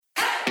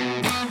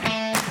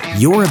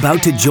You're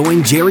about to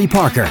join Jerry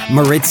Parker,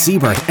 Moritz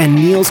Siebert, and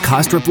Niels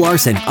Kostrup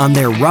Larsen on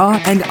their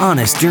raw and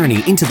honest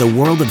journey into the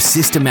world of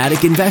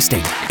systematic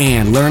investing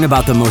and learn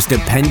about the most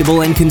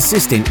dependable and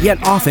consistent yet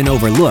often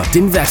overlooked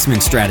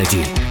investment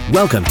strategy.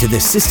 Welcome to the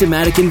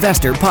Systematic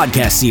Investor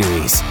podcast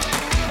series.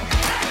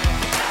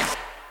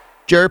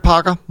 Jerry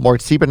Parker,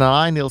 Moritz Siebert, and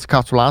I, Niels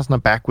Kostrup Larsen, are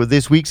back with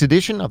this week's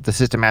edition of the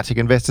Systematic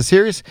Investor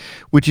Series,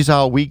 which is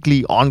our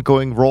weekly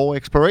ongoing raw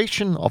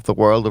exploration of the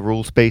world of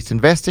rules-based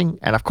investing,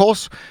 and of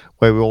course,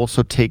 where we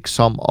also take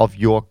some of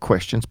your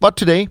questions. But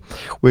today,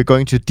 we're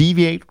going to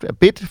deviate a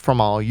bit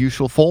from our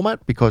usual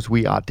format because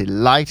we are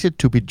delighted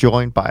to be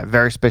joined by a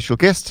very special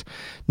guest,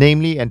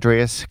 namely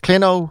Andreas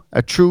Clenow,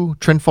 a true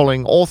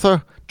trend-following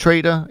author,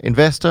 trader,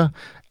 investor,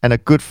 and a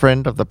good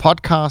friend of the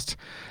podcast.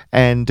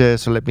 And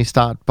so let me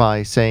start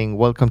by saying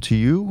welcome to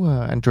you,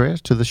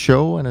 Andreas, to the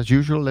show. And as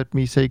usual, let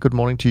me say good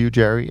morning to you,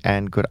 Jerry,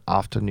 and good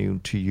afternoon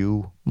to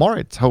you,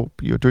 Moritz.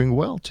 Hope you're doing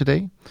well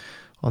today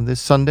on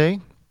this Sunday.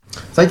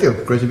 Thank you.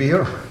 Great to be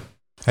here.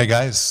 Hey,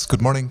 guys.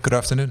 Good morning. Good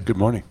afternoon. Good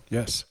morning.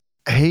 Yes.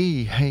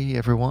 Hey,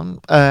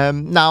 everyone.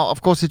 Now,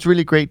 of course, it's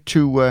really great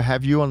to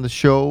have you on the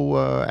show,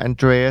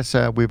 Andreas.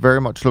 We very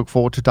much look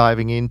forward to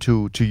diving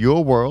into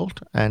your world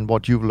and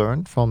what you've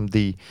learned from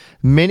the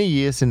many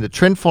years in the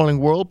trend-following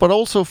world, but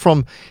also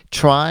from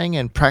trying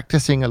and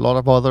practicing a lot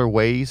of other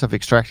ways of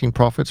extracting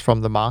profits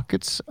from the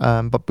markets.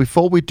 But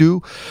before we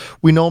do,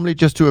 we normally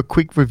just do a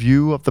quick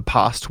review of the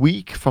past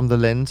week from the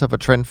lens of a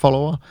trend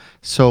follower.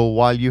 So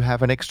while you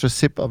have an extra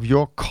sip of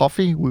your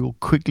coffee, we will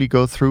quickly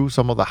go through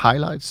some of the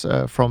highlights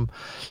from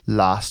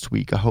last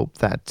week. I hope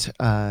that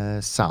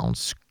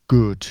sounds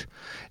good.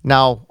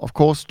 Now, of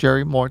course,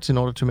 Jerry, Moritz, in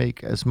order to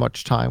make as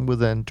much time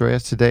with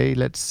Andreas today,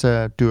 let's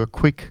do a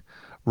quick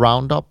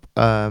roundup.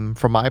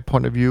 From my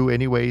point of view,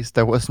 anyways,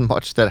 there wasn't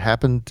much that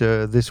happened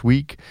this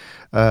week.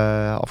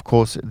 Of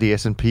course, the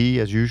S&P,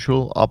 as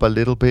usual, up a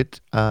little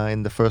bit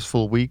in the first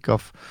full week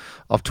of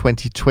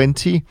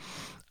 2020.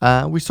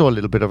 We saw a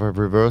little bit of a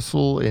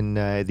reversal in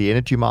the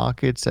energy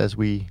markets as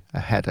we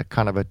had a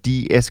kind of a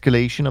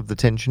de-escalation of the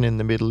tension in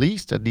the Middle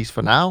East, at least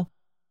for now.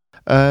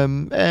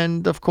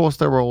 And of course,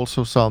 there were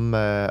also some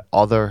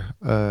other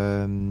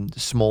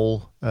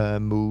small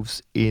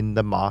moves in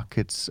the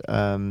markets,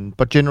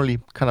 but generally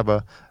kind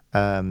of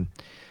a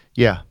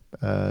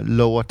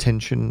lower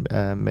tension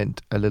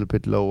meant a little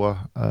bit lower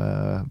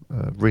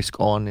risk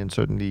on, and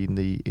certainly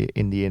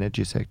in the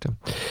energy sector.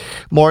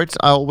 Moritz,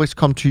 I always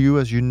come to you,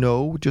 as you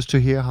know, just to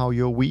hear how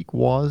your week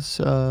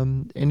was.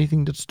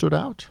 Anything that stood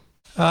out?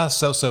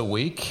 So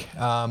weak.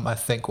 I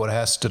think what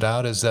has stood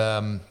out is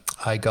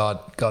I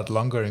got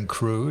longer in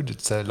crude.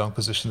 It's a long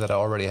position that I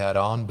already had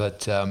on,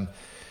 but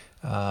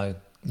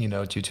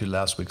due to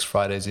last week's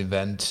Friday's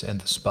event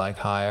and the spike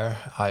higher,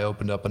 I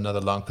opened up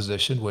another long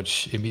position,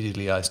 which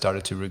immediately I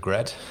started to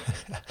regret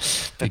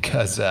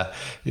because,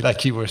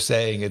 like you were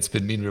saying, it's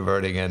been mean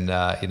reverting and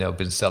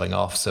been selling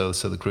off. So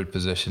the crude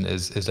position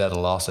is at a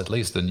loss. At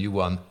least the new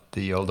one,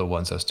 the older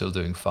ones are still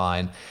doing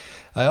fine.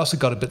 I also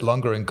got a bit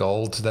longer in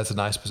gold. That's a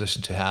nice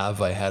position to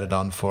have. I had it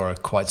on for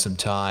quite some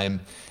time,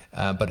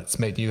 but it's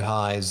made new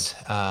highs,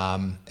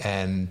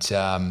 and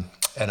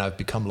I've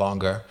become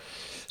longer.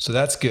 So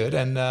that's good.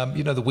 And,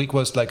 the week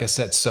was, like I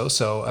said,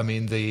 so. I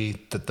mean,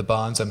 the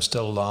bonds, I'm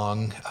still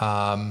long.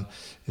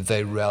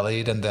 They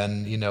rallied. And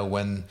then,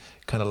 when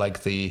kind of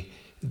like the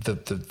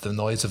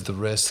noise of the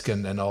risk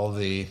and all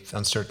the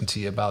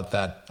uncertainty about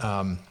that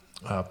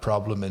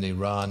problem in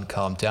Iran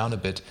calmed down a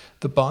bit,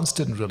 the bonds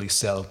didn't really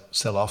sell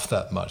off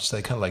that much.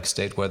 They kind of like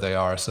stayed where they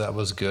are. So that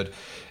was good.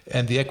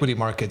 And the equity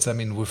markets, I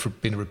mean,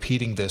 we've been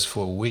repeating this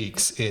for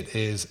weeks. It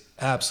is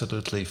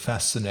absolutely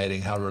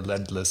fascinating how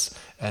relentless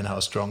and how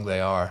strong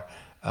they are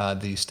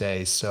these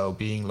days. So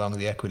being long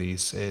the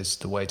equities is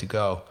the way to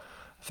go.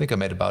 I think I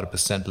made about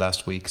 1%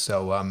 last week.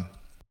 So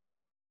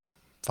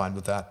fine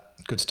with that.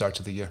 Good start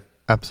to the year.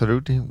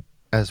 Absolutely.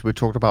 As we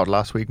talked about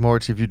last week,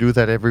 Moritz, if you do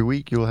that every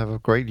week, you'll have a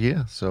great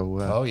year. So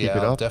keep it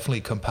up. I'll definitely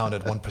compound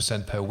at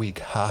 1% per week.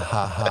 Ha,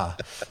 ha, ha.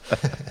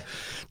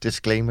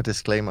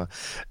 Disclaimer.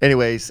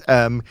 Anyways,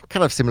 kind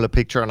of similar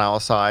picture on our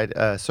side.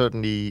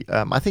 Certainly,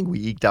 I think we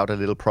eked out a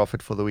little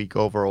profit for the week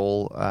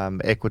overall.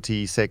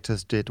 Equity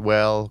sectors did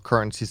well.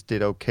 Currencies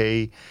did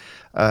okay.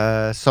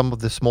 Some of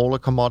the smaller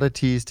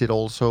commodities did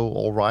also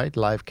all right.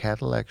 Live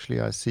cattle, actually,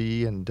 I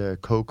see, and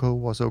cocoa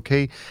was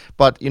okay.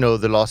 But,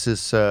 the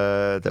losses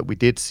that we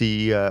did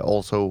see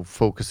also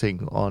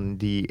focusing on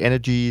the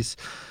energies,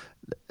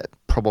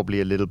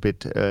 probably a little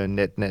bit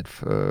net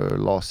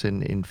loss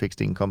in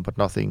fixed income, but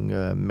nothing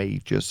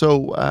major.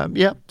 So,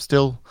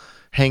 still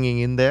hanging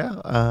in there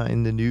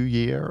in the new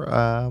year.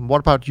 What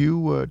about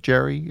you,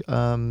 Jerry?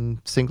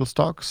 Single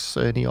stocks,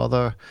 any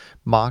other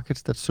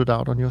markets that stood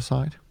out on your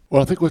side?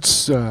 Well, I think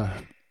what's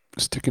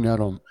sticking out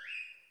on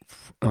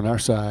our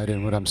side,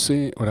 and what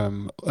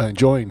I'm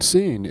enjoying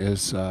seeing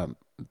is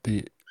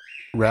the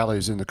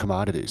rallies in the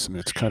commodities. I mean,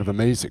 it's kind of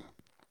amazing.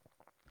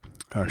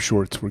 Our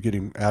shorts, we're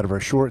getting out of our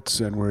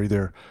shorts, and we're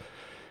either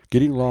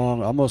getting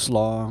long, almost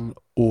long,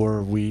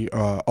 or we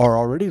are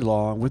already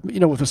long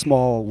with a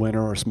small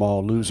winner or a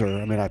small loser.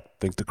 I mean, I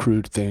think the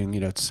crude thing,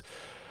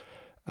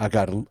 I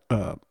got went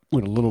a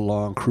little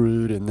long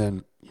crude, and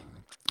then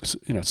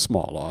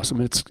small loss. I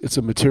mean, it's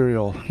a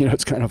material,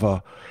 it's kind of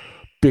a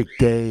big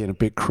day and a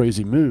big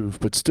crazy move,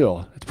 but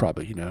still, it's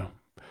probably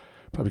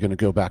going to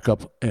go back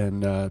up.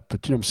 And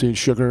but I'm seeing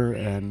sugar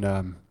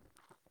and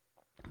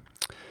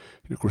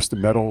of course the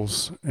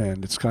metals,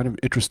 and it's kind of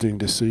interesting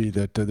to see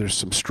that there's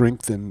some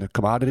strength in the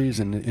commodities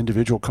and the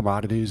individual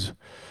commodities,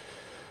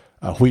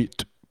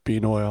 wheat,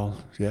 bean oil.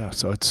 Yeah,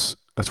 so that's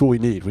what we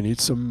need. We need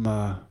some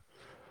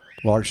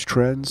large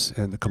trends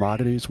in the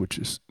commodities, which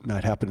is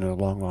not happening in a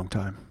long, long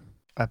time.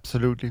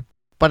 Absolutely.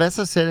 But as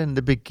I said in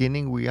the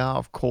beginning, we are,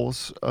 of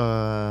course,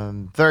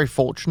 very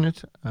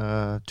fortunate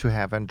to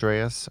have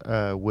Andreas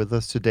with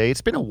us today.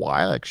 It's been a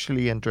while,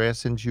 actually, Andreas,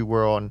 since you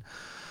were on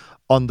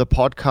the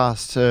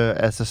podcast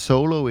as a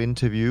solo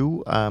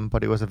interview,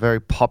 but it was a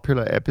very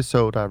popular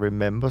episode, I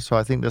remember. So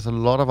I think there's a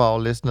lot of our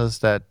listeners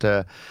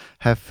that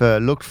have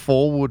looked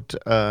forward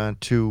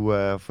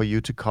to for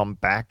you to come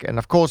back. And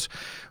of course,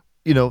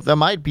 there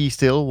might be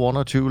still one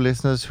or two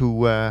listeners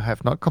who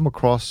have not come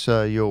across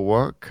your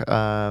work.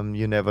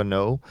 You never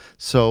know.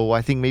 So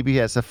I think maybe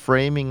as a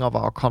framing of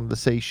our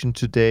conversation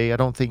today, I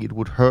don't think it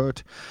would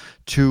hurt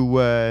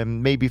to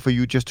maybe for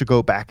you just to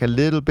go back a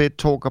little bit,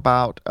 talk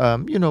about,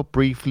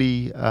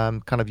 briefly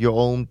kind of your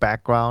own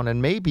background,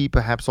 and maybe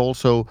perhaps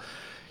also,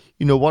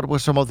 what were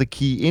some of the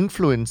key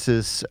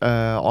influences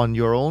on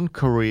your own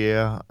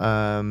career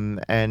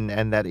and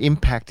that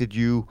impacted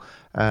you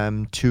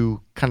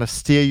to kind of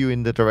steer you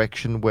in the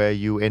direction where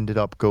you ended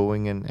up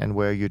going and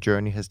where your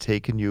journey has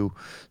taken you.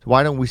 So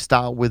why don't we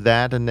start with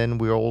that, and then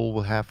we all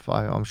will have,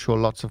 I'm sure,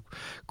 lots of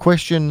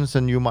questions,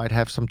 and you might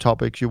have some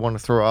topics you want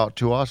to throw out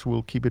to us.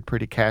 We'll keep it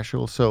pretty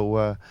casual.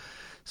 So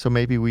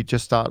maybe we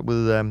just start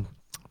with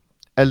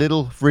a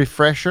little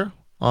refresher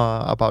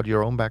about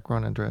your own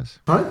background, Andreas.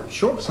 All right,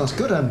 sure, sounds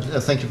good, and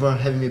thank you for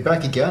having me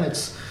back again.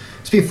 It's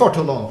been far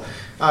too long.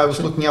 I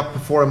was looking up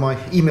before in my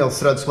email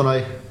threads when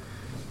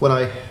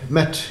I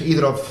met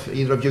either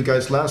of you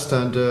guys last,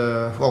 and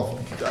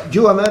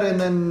you I met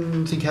in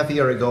I think half a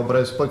year ago, but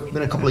it's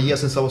been a couple of years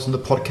since I was on the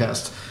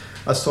podcast.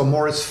 I saw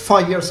Moritz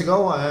 5 years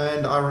ago,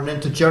 and I ran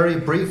into Jerry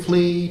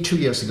briefly 2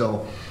 years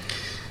ago.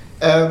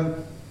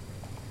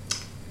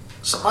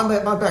 So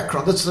my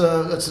background, that's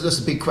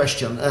a big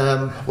question.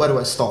 Where do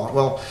I start?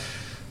 Well,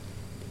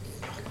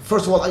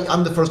 first of all,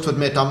 I'm the first to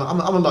admit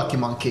I'm a lucky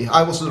monkey.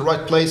 I was in the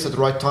right place at the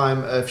right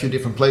time, a few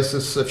different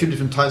places, a few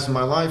different times in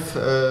my life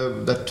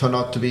that turned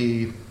out to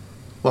be,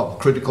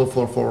 critical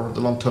for the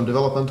long-term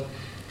development.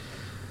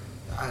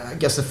 I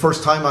guess the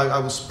first time I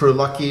was pretty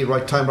lucky,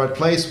 right time, right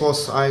place,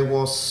 was I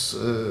was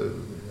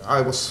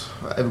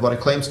everybody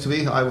claims to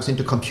be, I was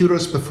into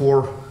computers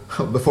before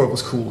it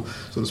was cool,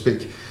 so to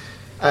speak.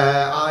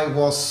 I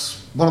was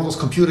one of those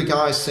computer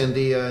guys in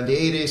the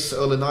 80s,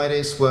 early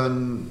 90s,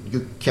 when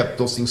you kept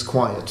those things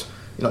quiet.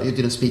 You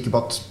didn't speak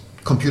about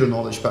computer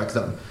knowledge back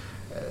then.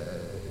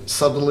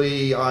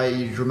 Suddenly,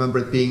 I remember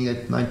it being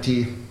at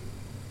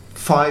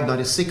 95,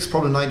 96,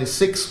 probably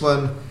 96,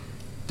 when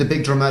the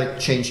big dramatic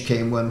change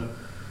came, when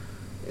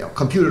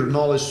computer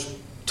knowledge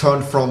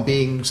turned from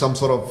being some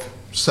sort of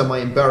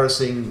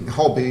semi-embarrassing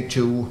hobby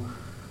to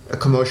a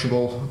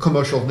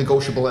commercial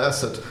negotiable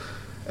asset.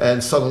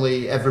 And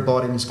suddenly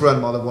everybody and his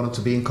grandmother wanted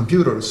to be in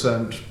computers,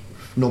 and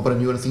nobody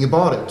knew anything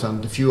about it.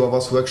 And the few of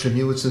us who actually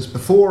knew it since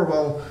before,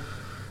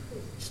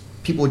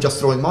 people were just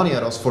throwing money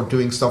at us for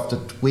doing stuff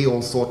that we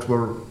all thought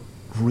were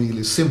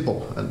really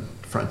simple, and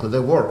frankly they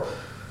were.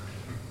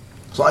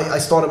 So I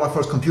started my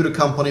first computer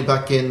company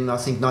back in, I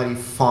think,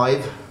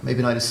 95,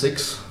 maybe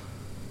 96.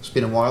 It's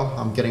been a while,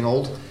 I'm getting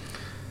old.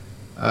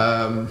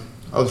 I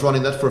was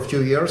running that for a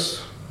few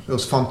years. It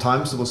was fun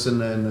times. It was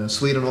in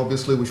Sweden,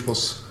 obviously, which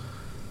was,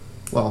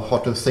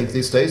 hard to think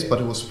these days, but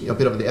it was a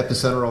bit of the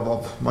epicenter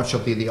of much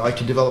of the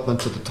IT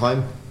development at the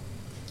time.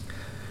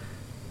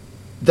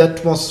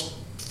 That was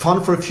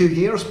fun for a few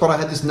years, but I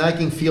had this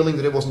nagging feeling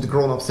that it wasn't a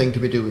grown-up thing to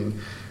be doing.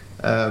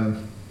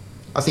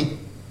 I think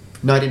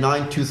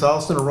 99,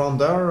 2000, around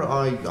there,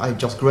 I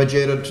just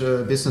graduated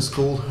business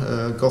school,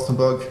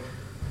 Gothenburg.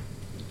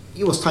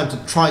 It was time to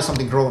try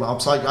something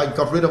grown-up, so I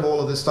got rid of all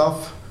of this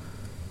stuff.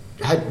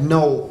 Had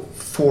no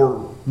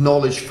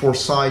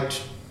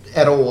foresight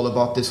at all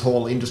about this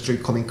whole industry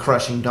coming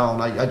crashing down.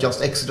 I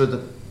just exited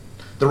at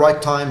the right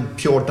time,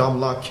 pure dumb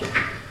luck.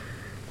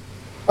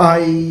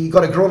 I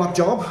got a grown-up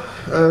job,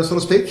 so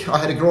to speak. I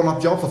had a grown-up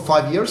job for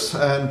 5 years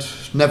and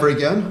never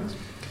again.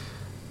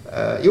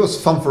 It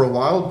was fun for a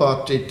while,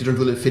 but it didn't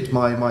really fit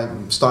my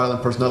style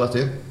and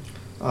personality.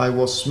 I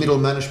was middle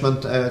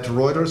management at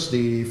Reuters,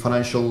 the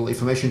financial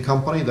information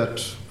company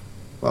that,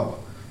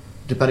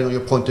 depending on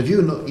your point of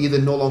view, either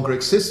no longer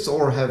exists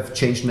or have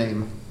changed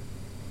name.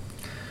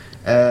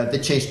 They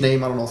changed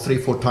name,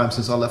 3-4 times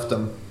since I left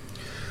them.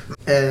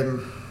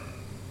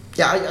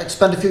 I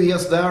spent a few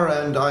years there,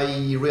 and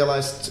I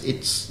realized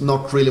it's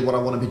not really what I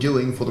want to be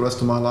doing for the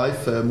rest of my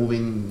life,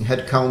 moving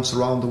headcounts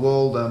around the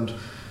world and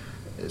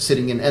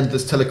sitting in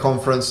endless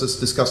teleconferences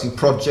discussing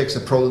projects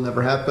that probably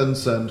never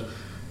happens, and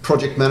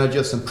project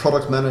managers and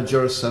product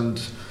managers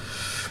and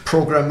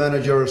program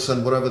managers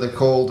and whatever they're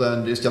called,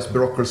 and it's just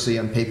bureaucracy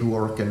and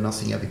paperwork and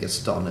nothing ever gets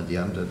done in the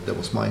end. That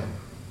was my...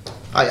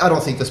 I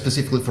don't think that's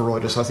specifically for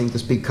Reuters. I think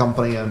this big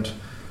company, and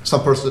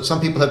some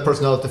people have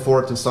personality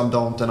for it and some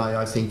don't, and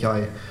I think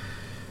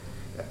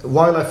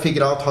while I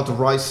figured out how to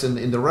rise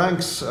in the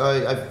ranks,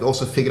 I've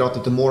also figured out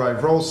that the more I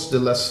rose, the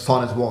less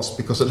fun it was,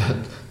 because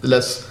the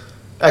less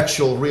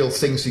actual real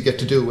things you get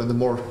to do and the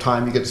more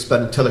time you get to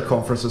spend in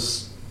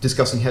teleconferences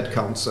discussing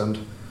headcounts, and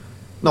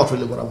not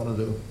really what I want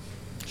to do.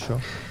 Sure.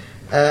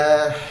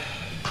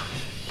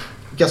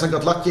 Guess I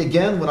got lucky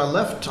again when I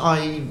left.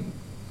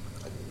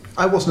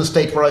 I was in a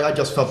state where I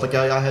just felt like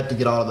I had to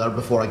get out of there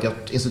before I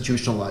got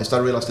institutionalized. I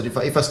realized that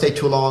if I stay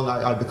too long,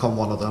 I become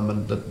one of them,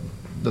 and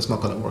that's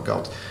not going to work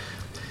out.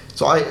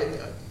 So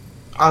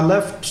I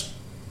left.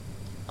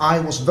 I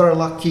was very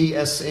lucky,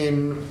 as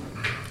in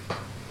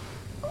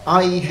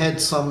I had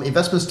some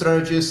investment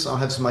strategies, I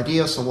had some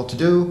ideas on what to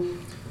do,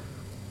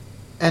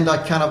 and I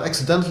kind of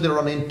accidentally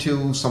run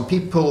into some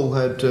people who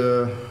had,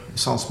 it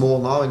sounds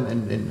small now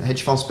in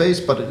hedge fund space,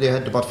 but they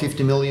had about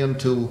 50 million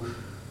to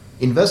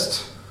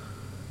invest,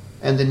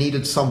 and they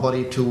needed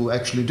somebody to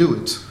actually do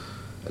it.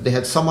 They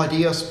had some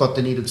ideas, but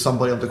they needed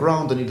somebody on the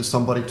ground. They needed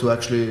somebody to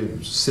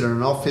actually sit in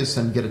an office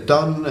and get it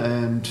done,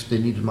 and they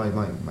needed my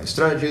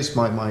strategies,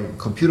 my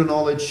computer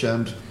knowledge,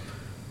 and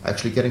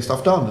actually getting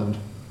stuff done, and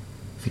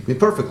fit me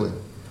perfectly.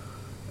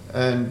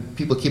 And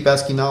people keep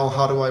asking now,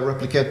 how do I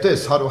replicate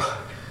this? How do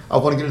I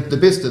want to get into the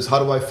business? How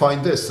do I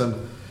find this? And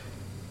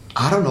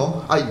I don't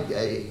know.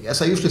 As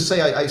I usually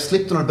say, I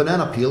slipped on a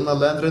banana peel and I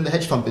landed in the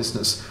hedge fund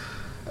business.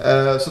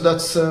 So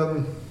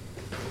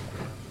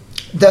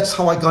that's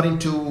how I got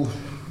into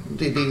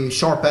the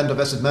sharp end of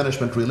asset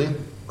management, really.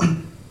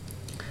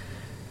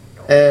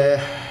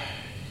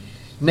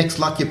 Next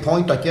lucky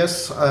point, I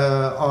guess,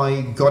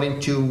 I got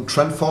into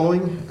trend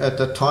following at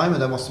that time,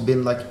 and that must have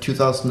been like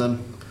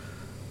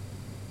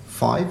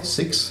 2005,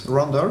 6,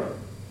 around there.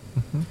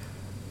 Mm-hmm.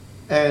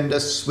 And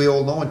as we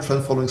all know, in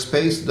trend following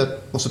space, that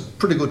was a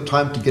pretty good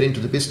time to get into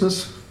the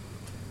business.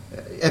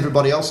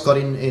 Everybody else got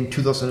in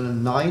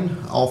 2009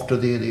 after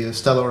the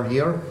stellar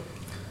year.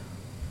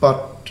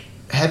 But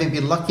having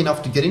been lucky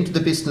enough to get into the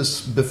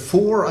business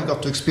before, I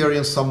got to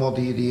experience some of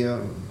the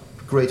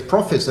great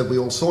profits that we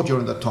all saw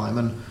during that time.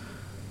 And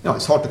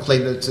it's hard to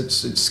claim that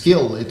it's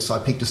skill. I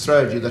picked a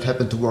strategy that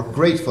happened to work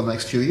great for the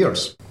next few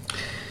years.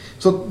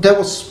 So that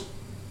was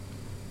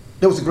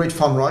a great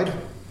fun ride.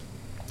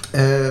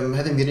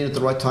 Having been in at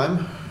the right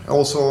time.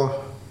 Also,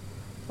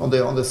 on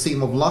the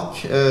theme of luck,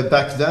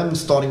 back then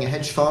starting a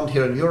hedge fund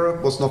here in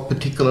Europe was not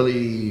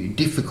particularly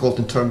difficult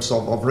in terms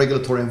of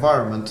regulatory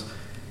environment.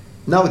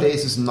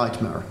 Nowadays it's a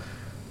nightmare.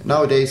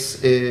 Nowadays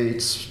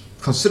it's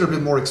considerably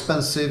more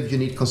expensive. You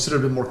need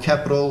considerably more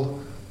capital.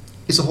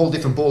 It's a whole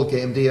different ball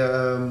game.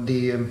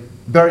 The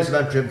barriers of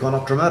entry have gone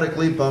up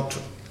dramatically, but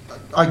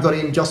I got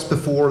in just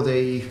before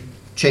they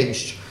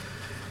changed.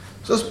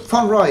 So it's a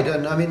fun ride,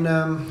 and I mean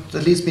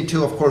that leads me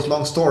to, of course,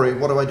 long story.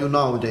 What do I do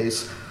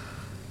nowadays?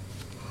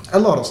 A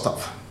lot of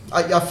stuff.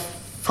 I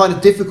find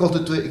it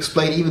difficult to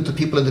explain even to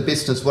people in the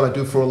business what I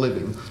do for a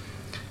living.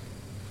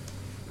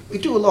 We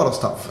do a lot of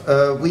stuff.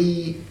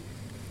 We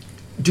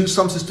do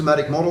some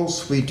systematic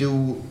models. We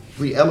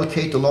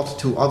allocate a lot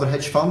to other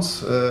hedge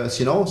funds. As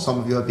you know, some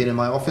of you have been in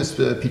my office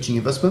pitching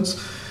investments.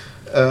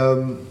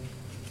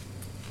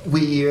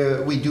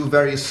 We do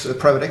various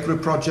private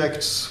equity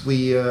projects.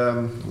 We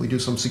do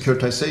some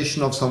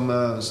securitization of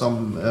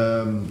some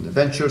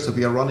ventures that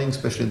we are running,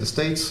 especially in the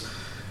States.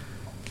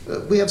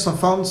 We have some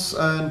funds,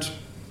 and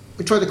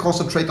we try to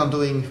concentrate on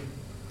doing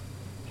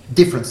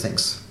different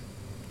things,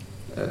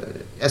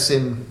 as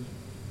in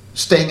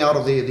staying out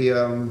of the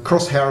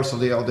crosshairs of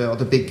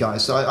the big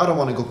guys. So I don't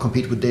want to go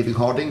compete with David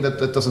Harding.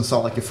 That doesn't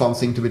sound like a fun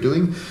thing to be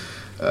doing.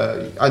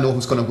 I know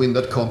who's going to win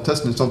that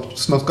contest, and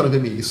it's not going to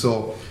be me.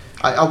 So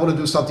I want to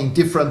do something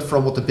different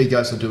from what the big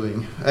guys are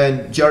doing.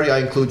 And Jerry, I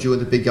include you in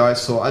the big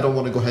guys, so I don't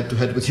want to go head to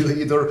head with you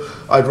either.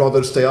 I'd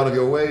rather stay out of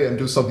your way and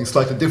do something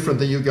slightly different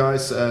than you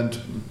guys and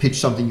pitch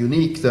something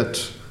unique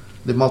that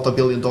the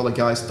multi-billion-dollar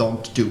guys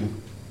don't do.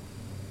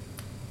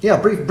 Yeah,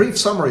 brief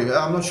summary.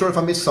 I'm not sure if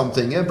I missed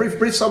something. Yeah,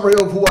 brief summary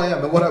of who I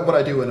am and what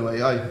I do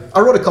anyway. I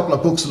wrote a couple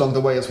of books along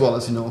the way as well,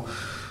 as you know.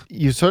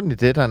 You certainly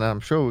did, and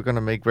I'm sure we're going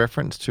to make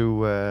reference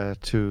to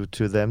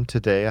them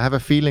today. I have a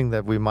feeling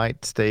that we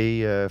might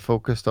stay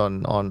focused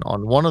on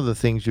one of the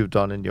things you've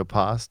done in your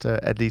past,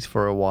 at least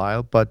for a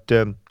while. But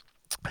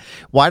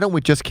why don't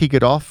we just kick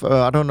it off?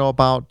 I don't know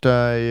about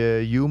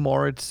you,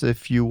 Moritz,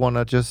 if you want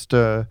to just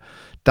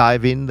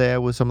dive in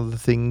there with some of the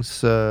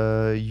things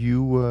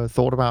you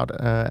thought about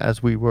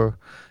as we were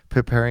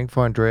preparing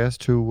for Andreas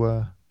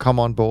to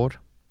come on board.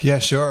 Yeah,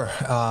 sure.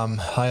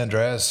 Hi,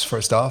 Andreas.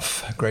 First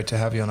off, great to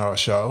have you on our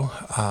show.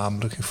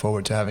 Looking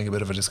forward to having a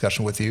bit of a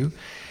discussion with you.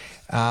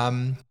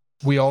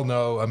 We all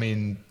know, I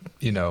mean,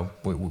 we know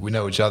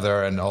each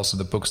other, and also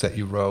the books that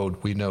you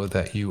wrote. We know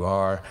that you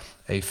are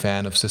a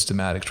fan of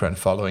systematic trend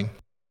following.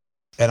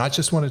 And I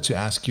just wanted to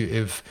ask you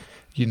if,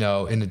 in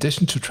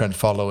addition to trend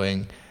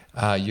following,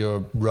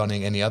 you're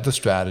running any other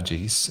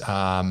strategies,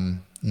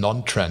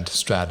 non-trend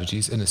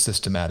strategies in a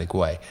systematic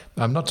way.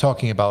 I'm not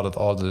talking about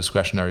all the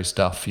discretionary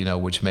stuff,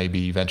 which may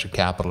be venture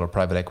capital or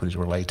private equity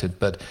related,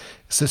 but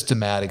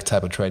systematic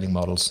type of trading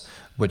models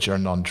which are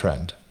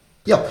non-trend.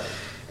 Yeah,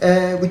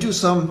 we do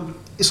some.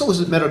 It's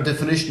always a matter of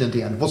definition in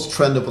the end. What's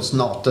trend and what's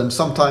not, and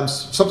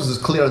sometimes it's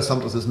clear and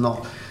sometimes it's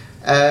not.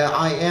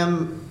 I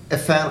am a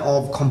fan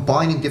of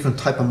combining different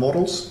type of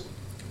models,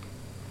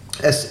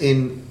 as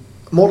in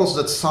models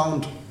that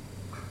sound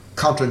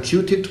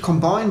counterintuitive to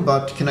combine,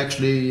 but can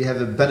actually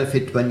have a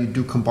benefit when you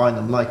do combine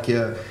them. Like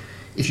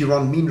if you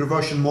run mean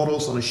reversion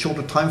models on a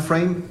shorter time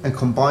frame and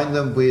combine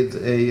them with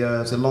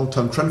a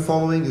long-term trend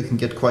following, you can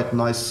get quite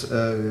nice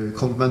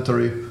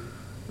complementary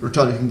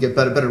return. You can get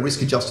better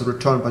risk-adjusted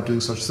return by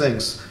doing such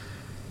things.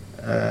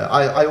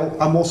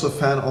 I'm also a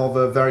fan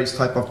of various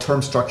type of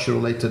term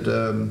structure-related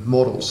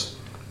models,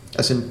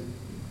 as in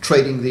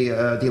trading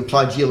the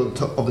implied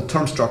yield of the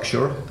term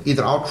structure,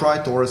 either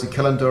outright or as a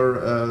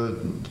calendar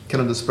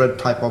spread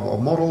type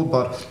of model,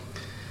 but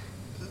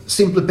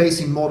simply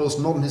basing models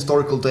not on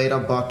historical data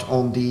but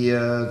on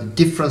the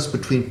difference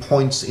between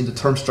points in the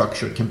term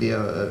structure can be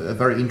a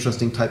very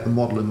interesting type of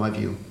model in my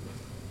view.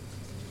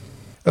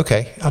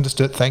 Okay,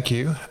 understood. Thank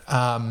you.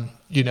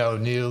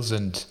 Niels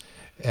and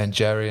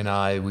Jerry and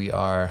I, we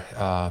are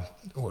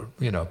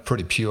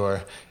pretty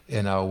pure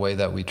in our way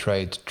that we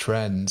trade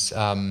trends.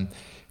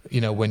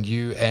 When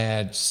you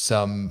add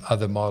some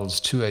other models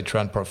to a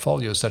trend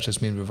portfolio, such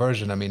as mean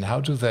reversion,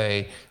 how do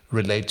they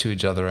relate to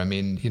each other?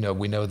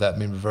 We know that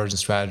mean reversion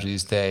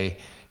strategies, they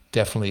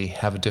definitely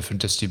have a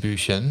different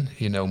distribution,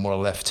 more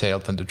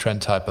left-tailed than the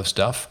trend type of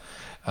stuff.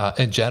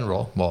 In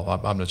general, well,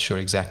 I'm not sure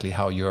exactly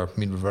how your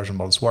mean reversion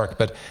models work,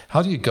 but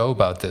how do you go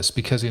about this?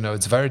 Because,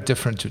 it's very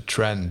different to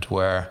trend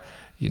where,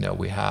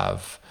 we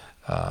have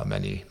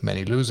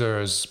many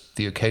losers,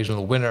 the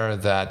occasional winner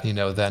that,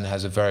 then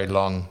has a very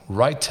long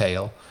right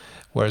tail,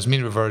 whereas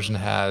mean reversion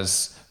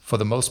has, for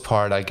the most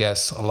part, I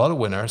guess, a lot of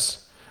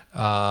winners,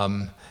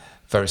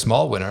 very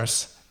small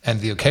winners,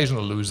 and the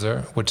occasional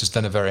loser, which is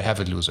then a very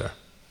heavy loser.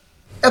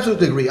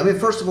 Absolutely agree.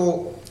 First,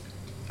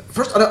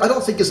 I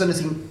don't think there's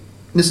anything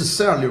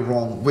necessarily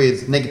wrong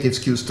with negative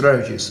skew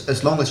strategies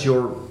as long as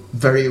you're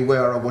very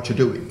aware of what you're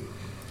doing.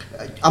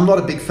 I'm not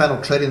a big fan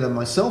of trading them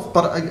myself,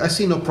 but I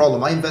see no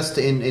problem. I invest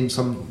in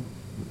some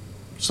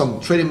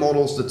trading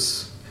models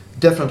that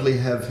definitely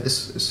have a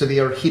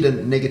severe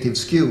hidden negative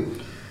skew.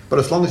 But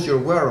as long as you're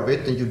aware of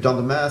it and you've done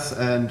the math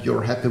and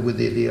you're happy with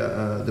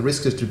the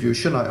risk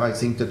distribution, I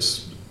think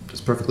that's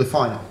perfectly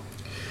fine.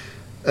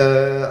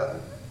 I'd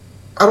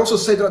also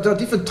say that there are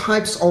different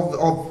types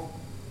of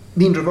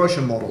mean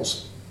reversion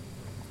models,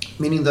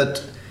 meaning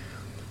that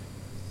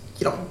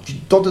you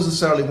don't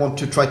necessarily want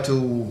to try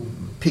to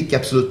pick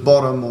absolute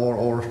bottom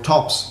or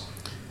tops.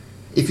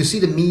 If you see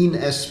the mean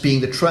as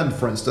being the trend,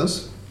 for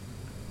instance,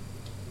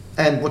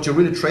 and what you're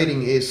really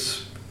trading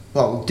is,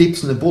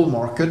 dips in the bull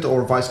market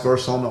or vice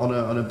versa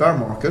on a bear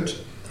market,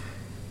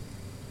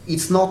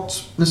 it's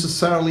not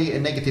necessarily a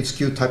negative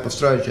skew type of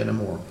strategy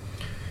anymore.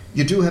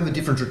 You do have a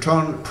different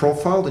return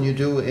profile than you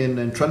do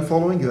in trend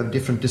following. You have a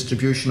different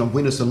distribution of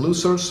winners and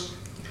losers.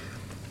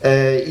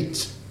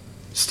 It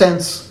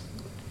stands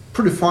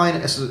pretty fine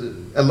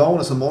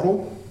alone as a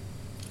model.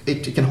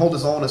 It can hold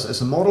its own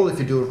as a model if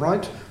you do it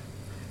right.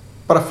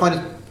 But I find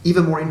it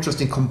even more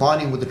interesting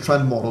combining with the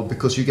trend model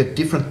because you get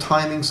different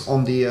timings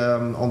on the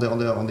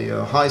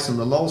highs and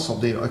the lows of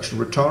the actual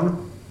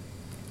return.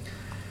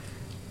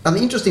 And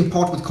the interesting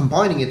part with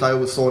combining it, I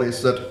always thought,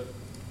 is that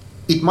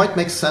it might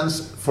make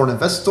sense for an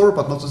investor,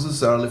 but not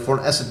necessarily for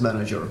an asset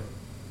manager.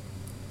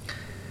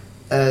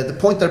 The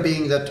point there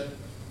being that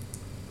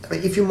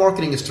if you're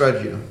marketing a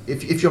strategy,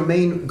 if your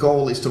main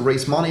goal is to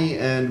raise money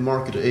and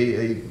market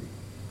a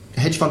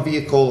hedge fund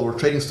vehicle or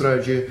trading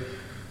strategy,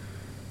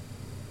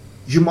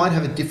 you might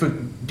have a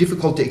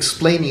difficulty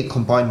explaining a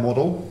combined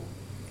model.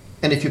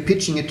 And if you're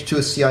pitching it to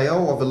a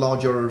CIO of a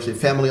larger, say,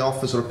 family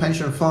office or a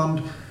pension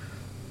fund,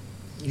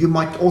 you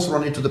might also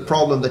run into the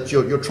problem that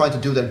you're trying to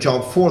do their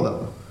job for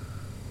them.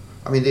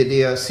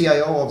 The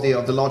CIO of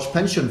the large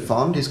pension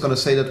fund is going to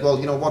say that,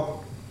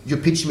 you're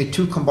pitching me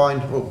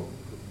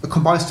a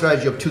combined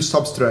strategy of two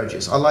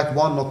sub-strategies. I like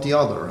one, not the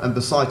other. And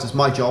besides, it's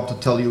my job to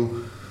tell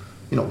you,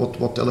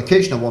 what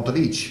allocation I want of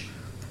each.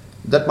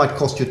 That might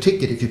cost you a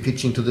ticket if you're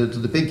pitching to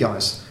the big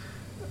guys.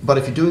 But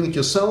if you're doing it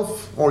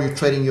yourself, or you're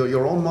trading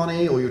your own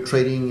money, or you're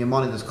trading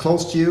money that's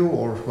close to you,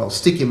 or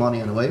sticky money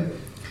anyway,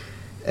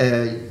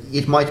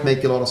 it might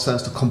make a lot of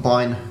sense to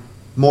combine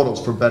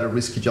models for better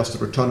risk-adjusted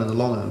return in the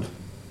long end.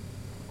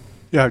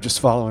 Yeah, just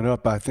following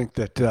up, I think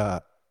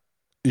that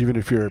even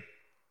if you're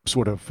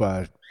sort of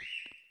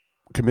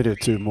committed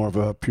to more of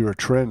a pure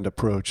trend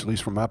approach, at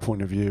least from my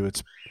point of view,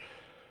 it's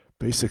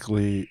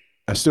basically,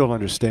 I still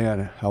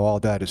understand how all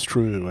that is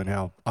true and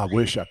how I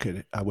wish I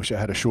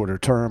had a shorter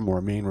term or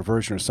a mean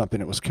reversion or something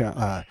that was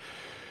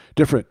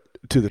different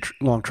to the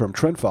long-term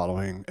trend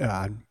following,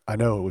 I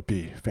know it would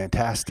be a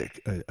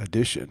fantastic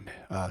addition.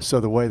 So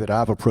the way that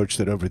I've approached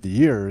it over the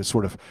years is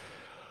sort of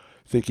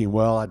thinking,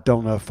 well, I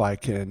don't know if I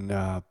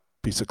can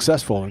be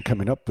successful in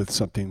coming up with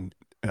something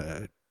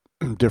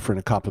different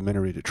and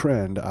complementary to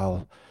trend.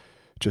 I'll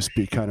just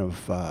be kind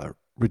of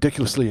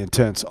ridiculously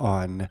intense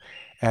on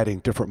adding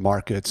different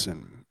markets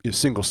and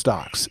single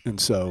stocks. And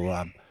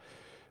so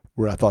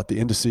where I thought the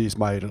indices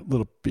might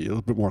be a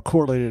little bit more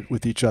correlated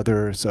with each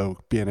other, so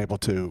being able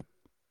to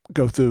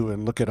go through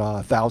and look at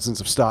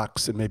thousands of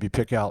stocks and maybe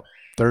pick out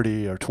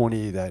 30 or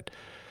 20 that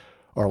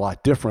are a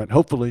lot different,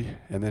 hopefully,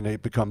 and then they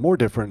become more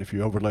different if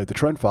you overlay the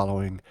trend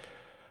following.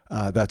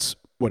 That's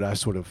what I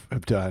sort of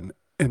have done.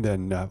 And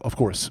then, of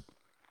course,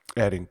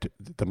 adding to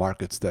the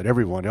markets that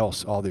everyone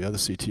else, all the other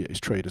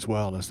CTAs trade as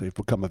well as they've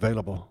become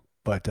available.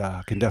 But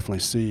I can definitely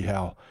see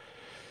how,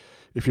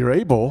 if you're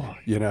able,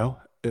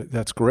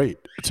 that's great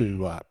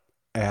to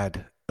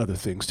add other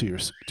things to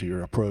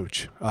your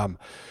approach.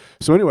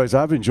 So anyways,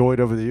 I've enjoyed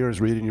over the years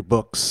reading your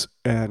books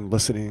and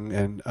listening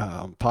and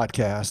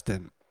podcast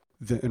and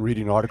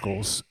reading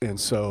articles. And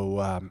so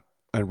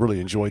I really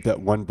enjoyed that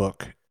one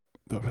book,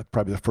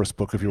 probably the first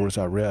book of yours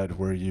I read,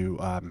 where you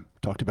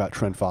talked about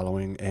trend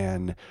following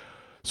and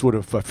sort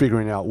of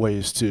figuring out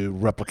ways to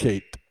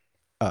replicate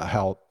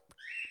how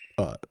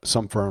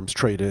some firms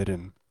traded.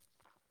 And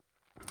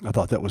I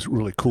thought that was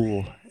really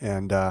cool.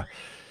 And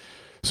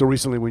so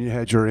recently when you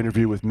had your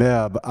interview with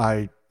Meb,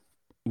 I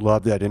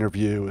loved that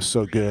interview. It was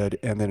so good.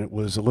 And then it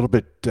was a little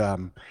bit,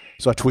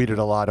 so I tweeted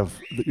a lot of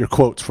your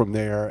quotes from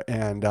there,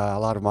 and a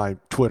lot of my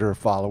Twitter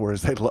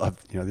followers, they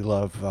love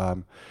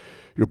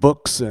your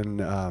books.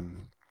 And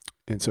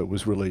so it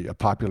was really a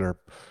popular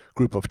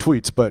group of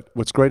tweets. But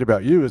what's great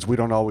about you is we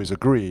don't always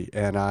agree.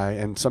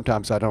 And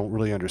sometimes I don't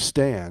really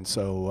understand.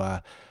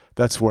 So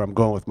that's where I'm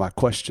going with my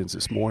questions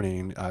this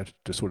morning,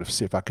 to sort of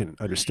see if I can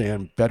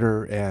understand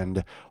better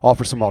and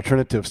offer some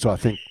alternatives to, I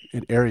think,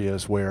 in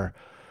areas where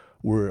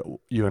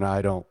you and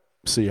I don't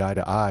see eye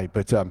to eye.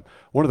 But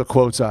one of the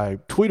quotes I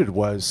tweeted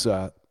was,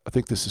 I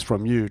think this is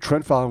from you: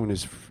 trend following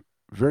is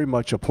very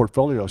much a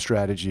portfolio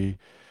strategy.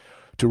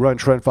 To run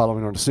trend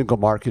following on a single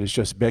market is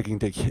just begging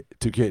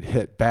to get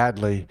hit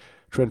badly.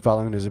 Trend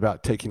following is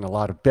about taking a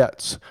lot of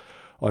bets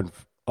on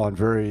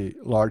very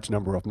large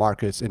number of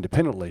markets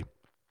independently.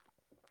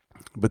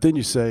 But then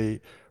you say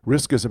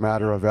risk is a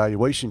matter of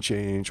valuation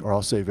change, or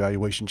I'll say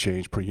valuation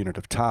change per unit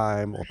of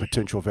time, or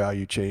potential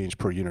value change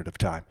per unit of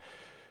time.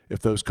 If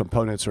those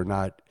components are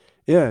not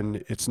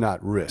in, it's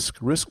not risk.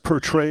 Risk per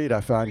trade I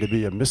find to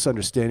be a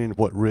misunderstanding of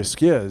what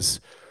risk is.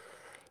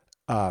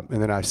 And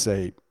then I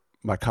say,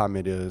 my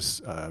comment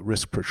is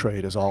risk per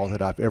trade is all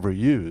that I've ever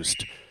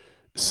used.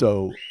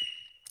 So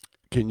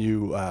can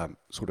you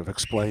sort of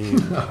explain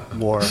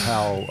more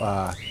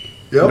how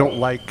you don't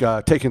like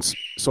taking,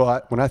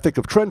 when I think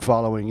of trend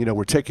following,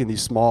 we're taking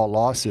these small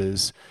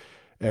losses,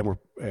 and we're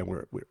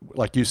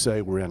like you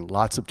say, we're in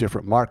lots of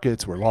different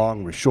markets. We're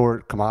long, we're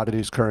short,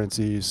 commodities,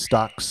 currencies,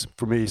 stocks,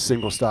 for me,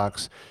 single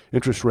stocks,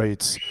 interest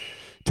rates,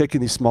 taking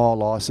these small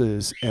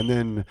losses. And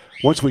then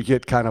once we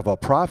get kind of a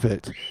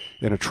profit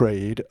in a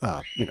trade,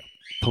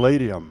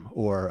 palladium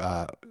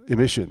or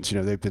emissions,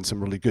 they've been some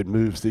really good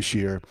moves this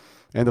year,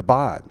 and the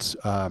bonds,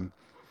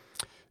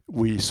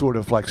 we sort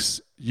of like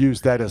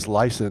use that as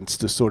license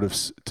to sort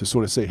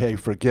of say, hey,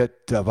 forget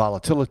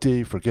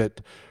volatility, forget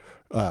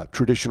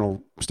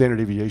traditional standard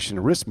deviation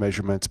and risk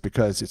measurements,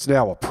 because it's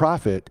now a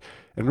profit.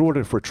 In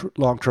order for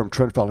long-term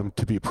trend following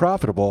to be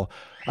profitable,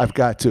 I've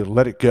got to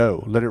let it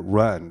go, let it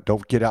run,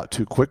 don't get out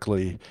too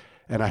quickly.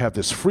 And I have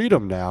this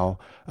freedom now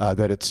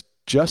that it's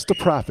just a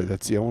profit.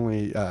 That's the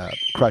only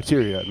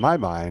criteria in my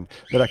mind,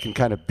 that I can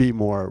kind of be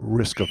more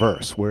risk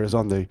averse. Whereas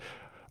on the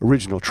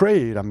original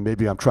trade,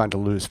 I'm trying to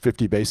lose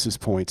 50 basis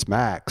points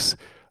max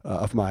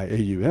of my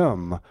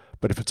AUM.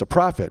 But if it's a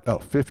profit,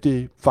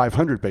 50,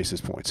 500 basis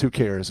points, who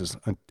cares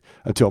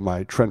until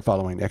my trend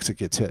following exit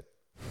gets hit?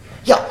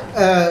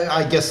 Yeah,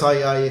 I guess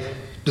I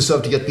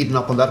deserve to get beaten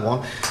up on that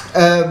one.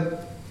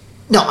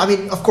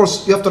 No, of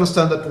course, you have to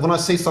understand that when I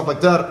say stuff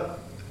like that,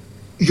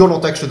 you're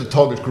not actually the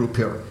target group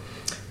here.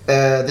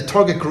 The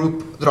target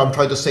group that I'm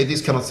trying to say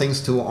these kind of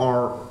things to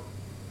are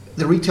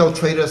the retail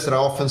traders that I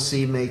often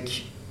see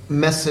make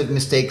massive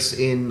mistakes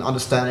in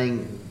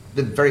understanding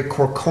the very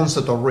core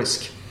concept of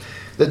risk.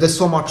 There's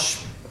so much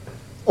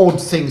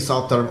odd things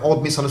out there,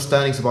 odd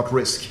misunderstandings about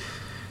risk,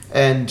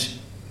 and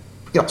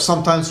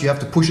sometimes you have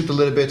to push it a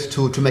little bit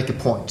to make a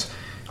point.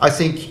 I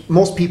think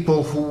most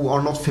people who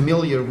are not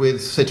familiar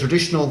with, say,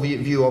 traditional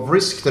view of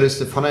risk, that is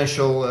the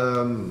financial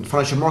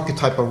market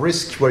type of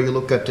risk, where you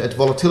look at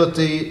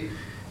volatility,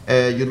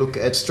 you look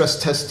at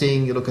stress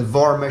testing, you look at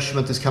VAR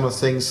measurement, these kind of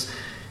things.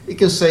 You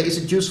can say, is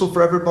it useful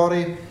for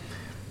everybody?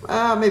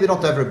 Maybe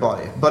not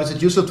everybody, but is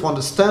it useful to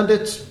understand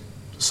it?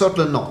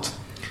 Certainly not.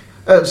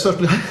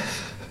 Certainly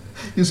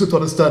useful to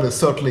understand it,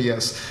 certainly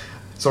yes.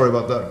 Sorry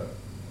about that.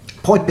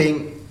 Point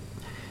being,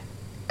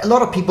 a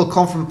lot of people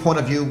come from a point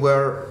of view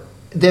where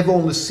they've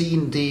only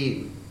seen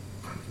the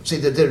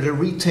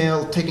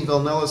retail technical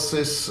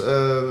analysis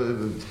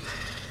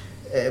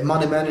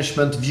money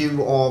management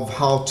view of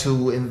how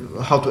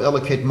to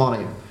allocate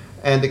money,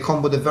 and they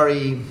come with a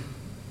very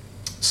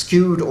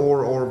skewed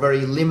or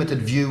very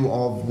limited view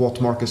of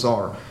what markets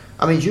are.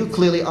 I mean, you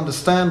clearly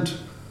understand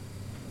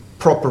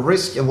proper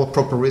risk and what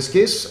proper risk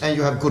is, and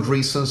you have good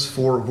reasons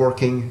for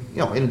working,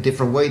 in a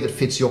different way that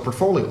fits your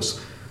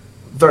portfolios.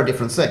 Very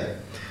different thing.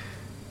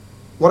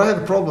 What I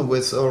have a problem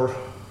with, or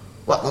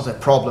well, not a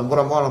problem, what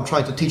I'm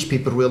trying to teach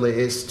people really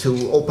is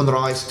to open their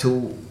eyes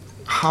to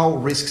how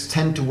risks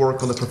tend to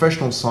work on the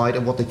professional side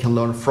and what they can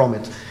learn from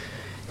it.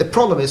 The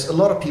problem is a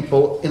lot of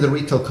people in the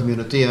retail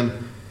community, and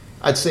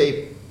I'd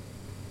say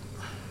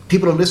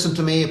people who listen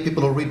to me,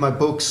 people who read my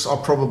books are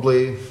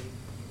probably,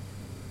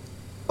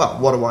 well,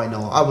 what do I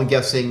know? I'm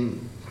guessing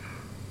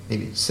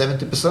maybe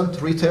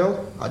 70%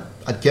 retail,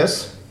 I'd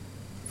guess.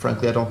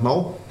 Frankly, I don't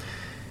know.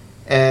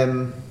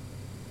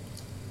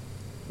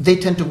 They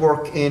tend to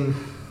work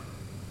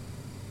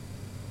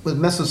with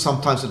methods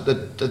sometimes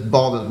that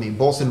bothered me,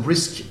 both in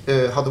risk,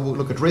 how they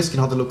look at risk and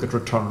how they look at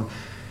return.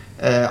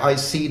 I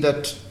see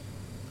that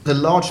the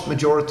large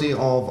majority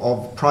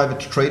of private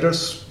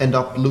traders end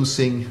up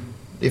losing,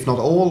 if not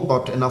all,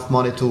 but enough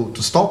money to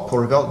stop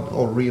or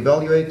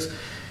reevaluate.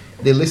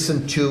 They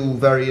listen to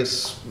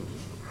various,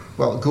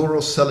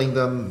 gurus selling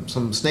them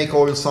some snake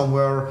oil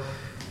somewhere,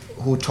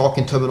 who talk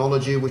in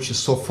terminology which is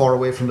so far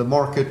away from the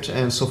market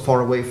and so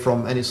far away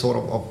from any sort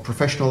of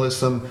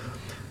professionalism.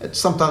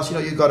 Sometimes,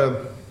 you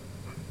gotta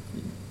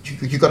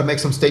make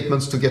some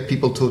statements to get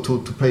people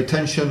to pay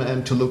attention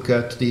and to look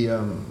at the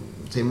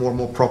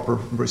more proper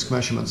risk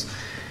measurements.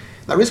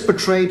 Now, risk per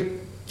trade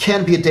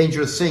can be a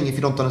dangerous thing if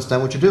you don't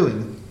understand what you're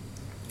doing.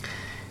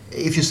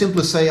 If you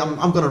simply say,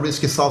 I'm going to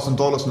risk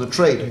 $1,000 in a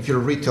trade, if you're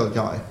a retail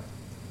guy,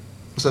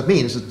 what does that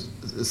mean? Is it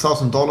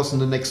 $1,000 in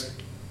the next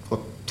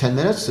 10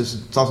 minutes? Is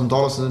it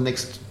 $1,000 in the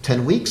next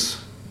 10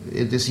 weeks?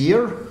 This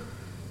year?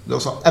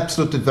 Those are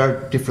absolutely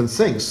very different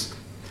things.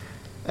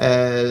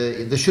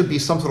 There should be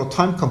some sort of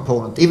time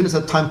component, even if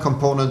that time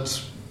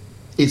component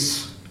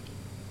is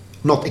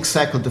not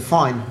exactly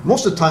defined.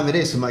 Most of the time it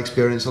is, in my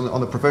experience, on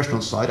the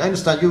professional side. I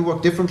understand you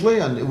work differently,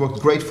 and it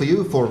worked great for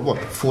you for,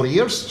 40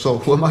 years? So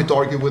who am I to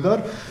argue with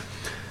that?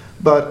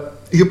 But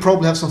you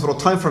probably have some sort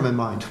of time frame in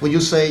mind. When you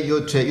say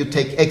you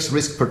take X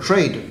risk per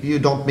trade, you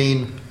don't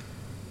mean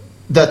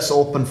that's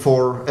open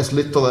for as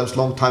little as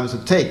long time as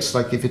it takes.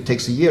 Like if it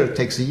takes a year, it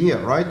takes a year,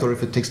 right? Or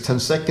if it takes 10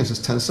 seconds,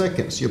 it's 10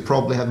 seconds. You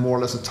probably have more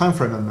or less a time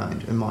frame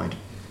in mind.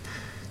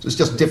 So it's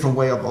just a different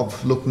way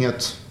of looking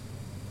at,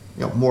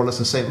 more or less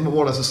the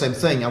same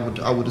thing.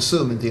 I would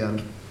assume in the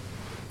end.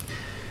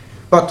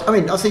 But I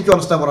mean, I think you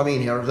understand what I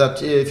mean here.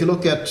 That if you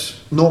look at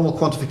normal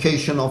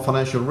quantification of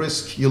financial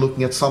risk, you're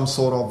looking at some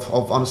sort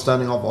of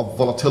understanding of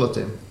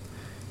volatility.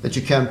 That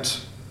you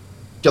can't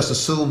just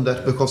assume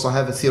that because I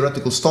have a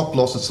theoretical stop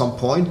loss at some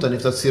point, and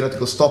if that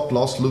theoretical stop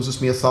loss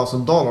loses me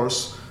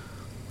 $1,000,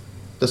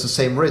 there's the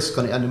same risk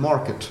on any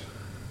market.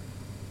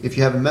 If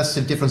you have a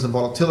massive difference in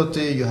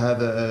volatility, you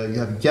have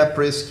a gap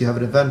risk, you have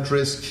an event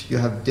risk, you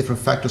have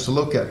different factors to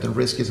look at, and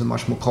risk is a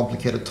much more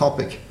complicated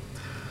topic.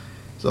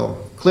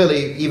 So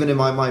clearly, even in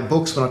my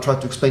books, when I try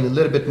to explain a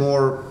little bit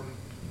more,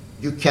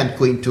 you can't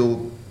go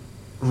into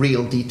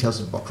real details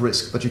about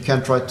risk, but you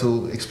can try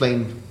to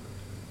explain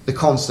the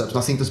concept, and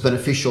I think that's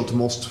beneficial to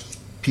most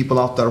people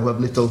out there who have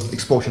little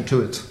exposure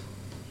to it.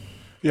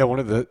 Yeah, one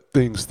of the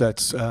things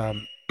that's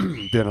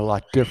been a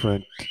lot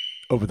different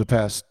over the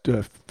past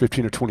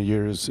 15 or 20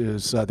 years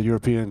is the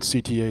European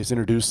CTAs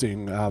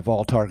introducing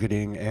vol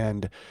targeting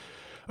and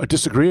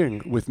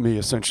disagreeing with me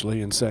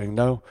essentially and saying,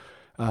 no,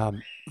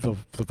 the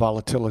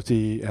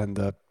volatility and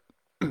the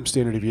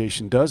standard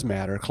deviation does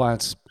matter.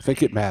 Clients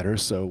think it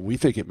matters, so we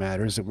think it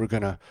matters, and we're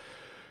going to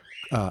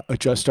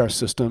adjust our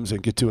systems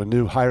and get to a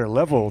new higher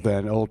level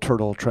than old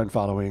turtle trend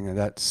following and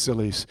that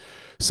silly,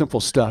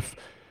 simple stuff.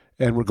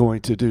 And we're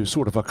going to do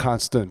sort of a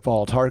constant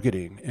vol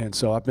targeting. And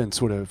so I've been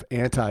sort of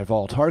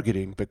anti-vol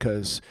targeting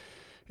because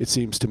it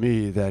seems to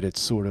me that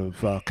it's sort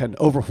of can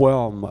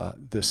overwhelm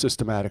the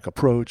systematic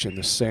approach and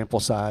the sample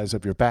size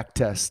of your back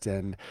test.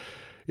 And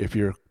if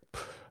you're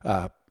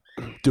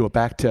do a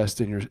back test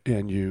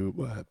and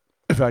you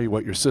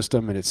evaluate your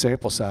system and its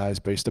sample size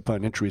based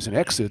upon entries and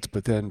exits,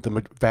 but then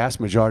the vast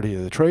majority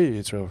of the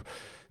trades are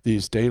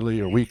these daily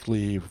or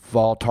weekly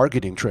vol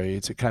targeting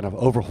trades, it kind of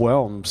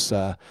overwhelms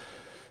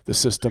the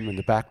system and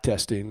the back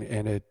testing,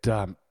 and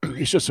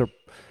it's just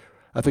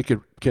I think it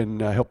can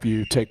help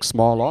you take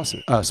small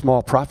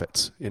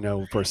profits,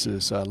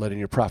 versus letting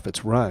your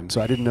profits run.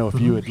 So I didn't know if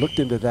you had looked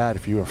into that,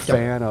 if you were a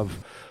fan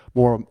of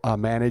more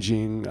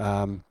managing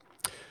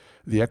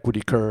the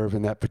equity curve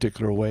in that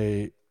particular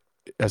way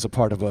as a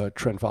part of a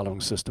trend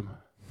following system.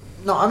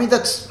 No, I mean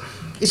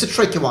it's a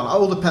tricky one. It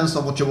all depends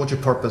on what your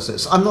purpose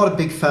is. I'm not a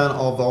big fan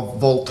of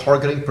vol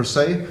targeting per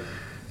se,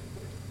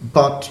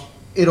 but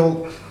it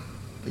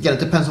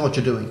depends on what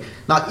you're doing.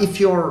 Now,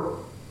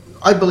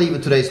 I believe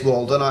in today's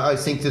world, and I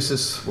think this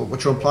is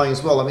what you're implying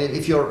as well. I mean,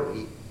 if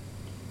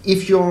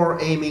you're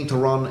aiming to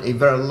run a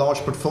very large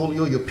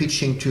portfolio, you're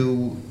pitching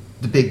to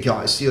the big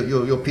guys.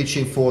 You're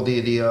pitching for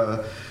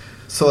the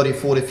 30,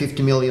 40,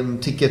 50 million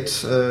ticket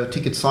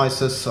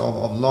sizes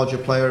of larger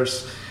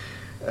players.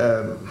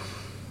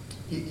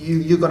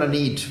 You're going to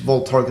need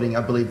vol targeting,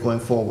 I believe, going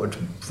forward,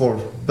 for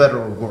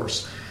better or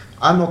worse.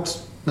 I'm not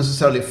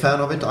necessarily a fan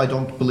of it. I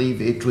don't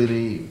believe it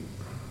really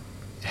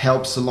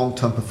helps the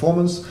long-term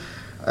performance.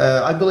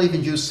 I believe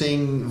in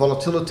using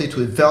volatility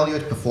to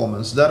evaluate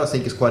performance. That I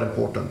think is quite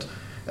important.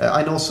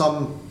 I know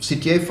some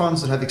CTA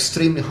funds that have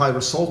extremely high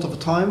result over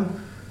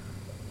time,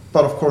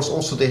 but of course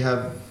also they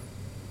have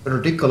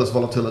ridiculous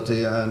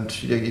volatility, and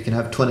you can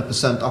have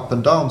 20% up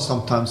and down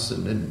sometimes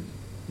in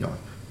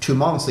 2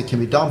 months. They can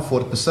be down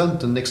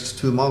 40%, and next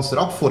 2 months they're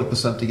up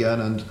 40%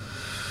 again, and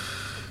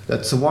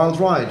that's a wild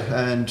ride.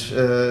 And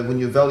when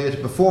you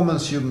evaluate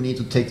performance, you need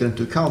to take that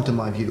into account, in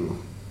my view.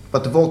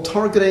 But the vol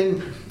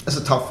targeting is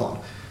a tough one.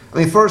 I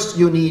mean, first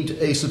you need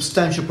a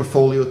substantial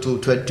portfolio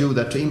to do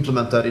that, to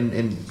implement that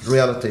in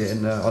reality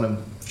on a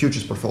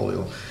futures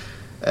portfolio.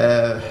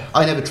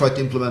 I never tried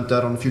to implement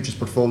that on a futures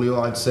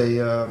portfolio. I'd say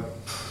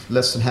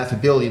less than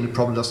 $500 million. It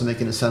probably doesn't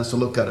make any sense to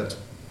look at it.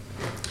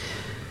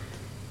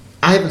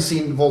 I haven't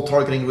seen vol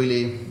targeting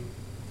really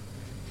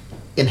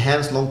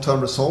enhance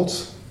long-term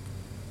results,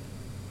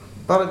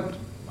 but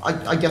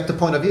I get the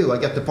point of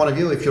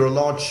view. If you're a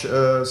large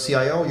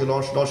CIO, you're a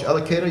large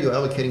allocator, you're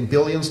allocating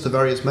billions to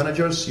various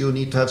managers, you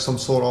need to have some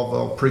sort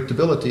of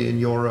predictability in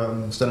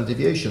your standard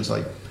deviations.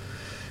 I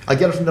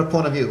get it from that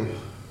point of view.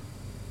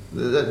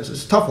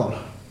 It's a tough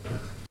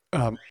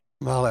one.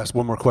 I'll ask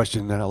one more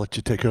question, then I'll let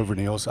you take over,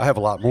 Niels. I have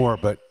a lot more,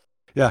 but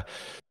yeah.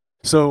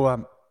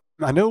 So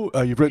I know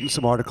you've written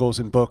some articles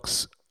and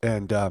books,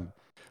 and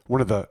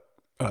one of the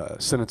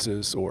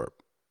sentences or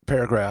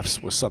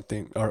paragraphs was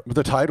something, or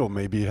the title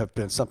maybe have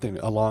been something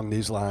along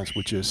these lines,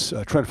 which is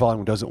trend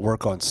following doesn't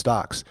work on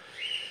stocks.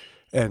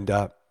 And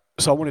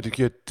so I wanted to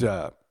get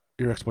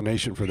your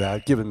explanation for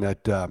that, given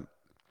that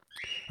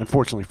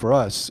unfortunately for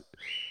us,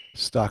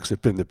 stocks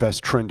have been the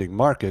best trending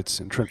markets,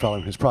 and trend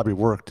following has probably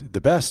worked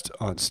the best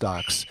on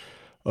stocks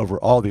over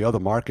all the other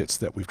markets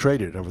that we've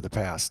traded over the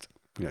past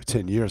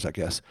 10 years, I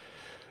guess.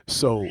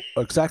 So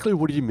exactly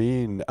what do you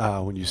mean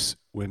when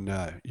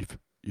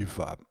you've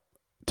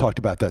talked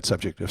about that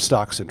subject of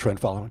stocks and trend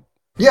following?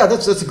 Yeah,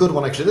 that's a good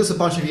one, actually. This is a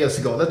bunch of years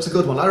ago. That's a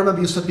good one. I remember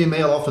you sent me a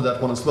mail after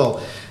that one as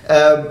well.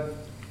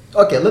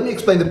 Okay, let me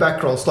explain the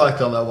background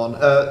slightly on that one.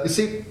 You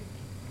see,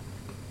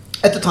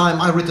 at the time,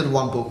 I'd written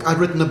one book. I'd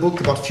written a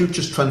book about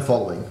futures trend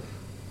following.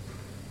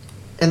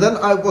 And then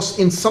I was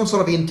in some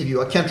sort of interview.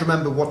 I can't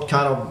remember what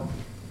kind of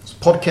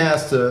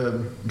podcast,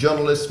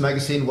 journalist,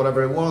 magazine,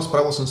 whatever it was, but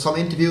I was in some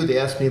interview. They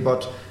asked me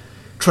about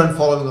trend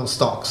following on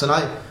stocks. And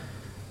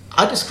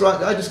I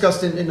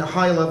discussed in a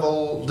high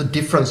level the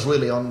difference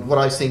really on what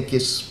I think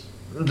is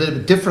a little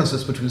bit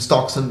differences between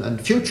stocks and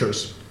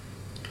futures.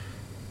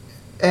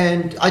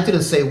 And I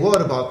didn't say a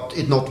word about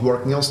it not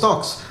working on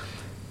stocks.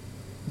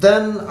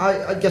 Then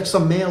I get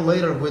some mail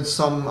later with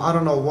some, I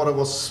don't know what it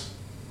was,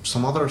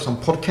 some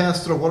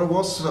podcaster or what it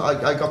was.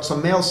 I got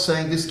some mail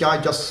saying this guy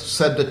just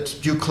said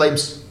that you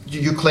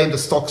claim the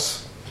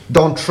stocks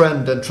don't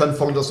trend and trend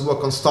following doesn't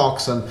work on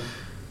stocks. And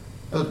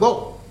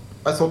well,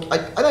 I thought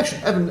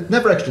I've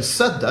never actually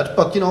said that,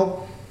 but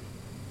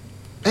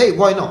hey,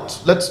 why not?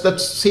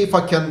 Let's see if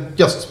I can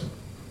just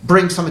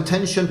bring some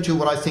attention to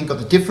what I think are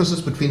the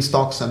differences between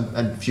stocks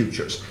and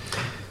futures.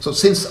 So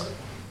since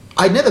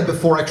I never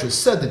before actually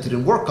said it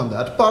didn't work on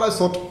that, but I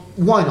thought,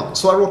 why not?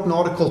 So I wrote an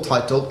article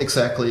titled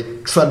exactly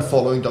 "Trend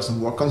Following Doesn't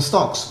Work on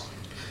Stocks,"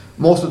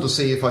 mostly to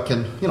see if I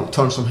can,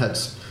 turn some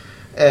heads.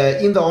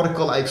 In the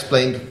article, I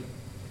explained,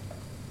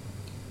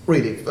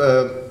 really,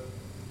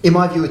 in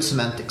my view, it's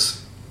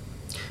semantics.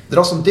 There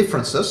are some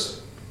differences.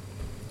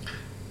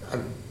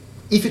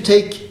 If you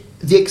take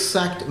the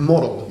exact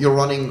model you're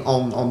running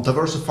on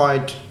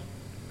diversified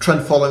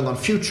trend following on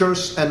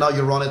futures, and now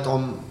you run it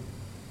on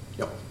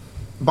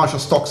a bunch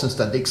of stocks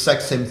instead, the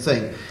exact same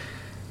thing,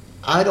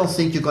 I don't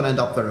think you're going to end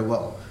up very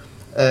well.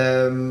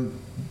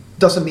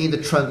 Doesn't mean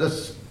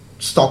that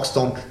stocks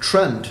don't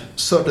trend.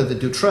 Certainly they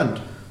do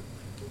trend,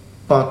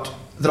 but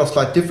there are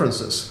slight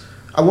differences.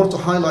 I want to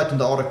highlight in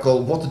the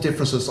article what the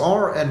differences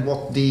are and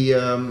what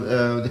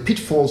the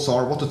pitfalls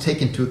are, what to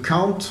take into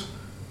account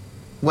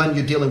when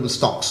you're dealing with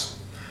stocks.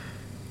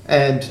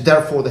 And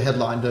therefore the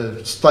headline,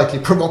 the slightly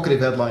provocative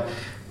headline.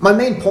 My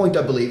main point,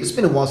 I believe, it's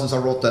been a while since I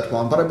wrote that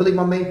one, but I believe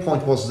my main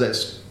point was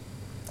this.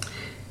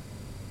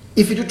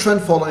 If you do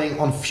trend following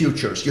on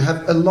futures, you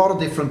have a lot of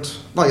different,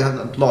 you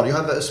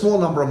have a small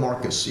number of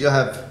markets. You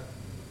have,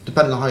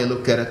 depending on how you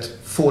look at it,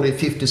 40,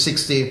 50,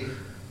 60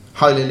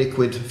 highly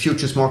liquid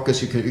futures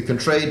markets you can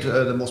trade,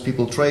 that most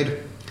people trade,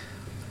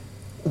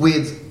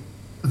 with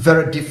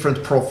very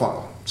different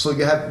profile. So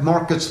you have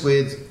markets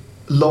with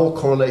low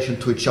correlation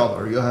to each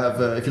other. You have,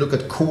 if you look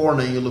at corn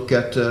and you look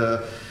at,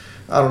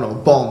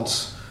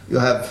 bonds, you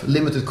have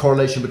limited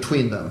correlation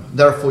between them.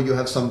 Therefore, you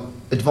have some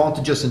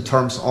advantages in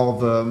terms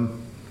of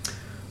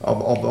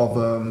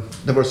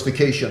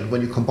diversification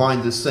when you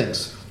combine these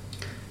things.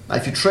 Now,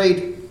 if you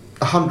trade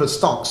 100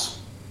 stocks,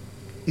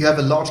 you have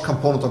a large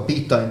component of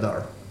beta in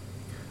there,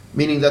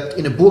 meaning that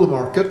in a bull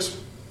market,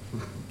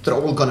 they're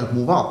all going to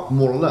move up,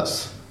 more or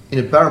less. In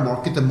a bear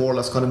market, they're more or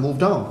less going to move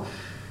down.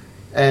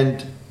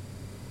 And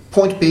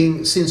point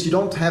being, since you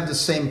don't have the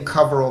same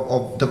cover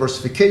of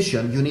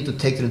diversification, you need to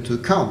take it into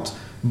account,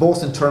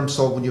 both in terms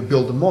of when you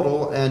build a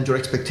model and your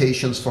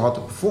expectations for how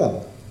to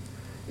perform.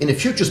 In a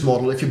futures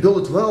model, if you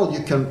build it well,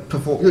 you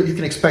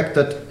can expect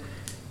that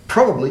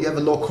probably you have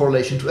a low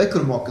correlation to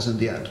equity markets in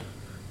the end.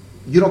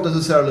 You don't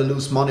necessarily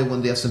lose money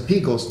when the S&P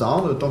goes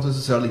down, or don't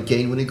necessarily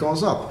gain when it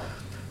goes up.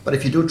 But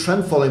if you do a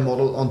trend following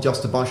model on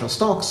just a bunch of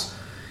stocks,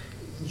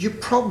 you're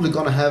probably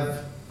going to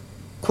have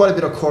quite a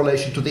bit of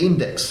correlation to the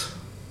index.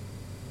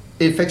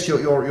 It affects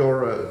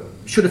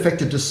should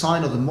affect your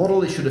design of the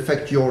model. It should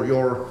affect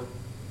your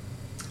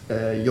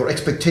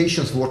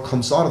expectations for what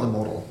comes out of the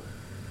model.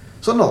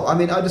 So no, I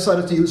mean, I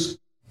decided to use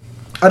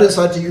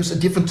a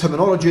different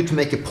terminology to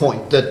make a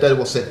point. That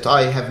was it.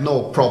 I have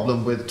no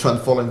problem with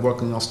trend following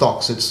working on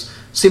stocks. It's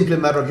simply a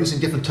matter of using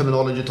different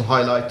terminology to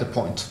highlight the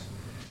point.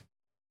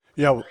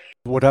 Yeah,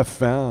 what I've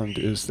found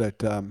is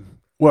that,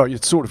 well,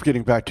 it's sort of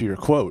getting back to your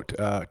quote.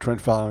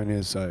 Trend following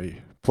is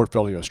a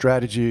portfolio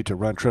strategy. To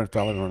run trend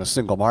following on a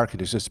single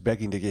market is just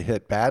begging to get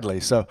hit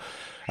badly. So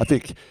I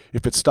think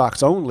if it's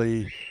stocks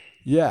only,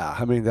 yeah,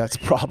 I mean, that's a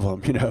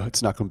problem.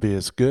 It's not going to be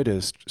as good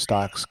as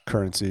stocks,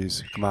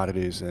 currencies,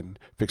 commodities, and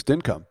fixed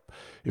income.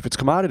 If it's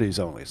commodities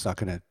only, it's not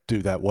going to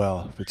do that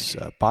well. If it's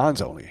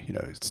bonds only,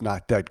 it's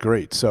not that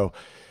great. So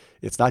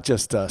it's not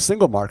just a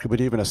single market,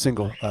 but even a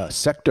single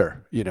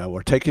sector,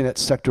 or taking that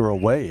sector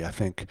away, I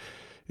think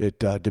it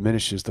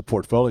diminishes the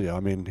portfolio. I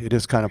mean, it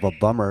is kind of a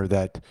bummer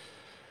that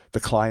the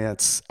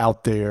clients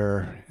out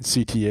there in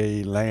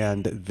CTA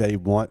land, they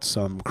want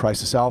some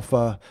crisis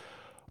alpha.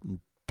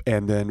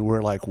 And then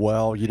we're like,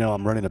 well,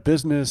 I'm running a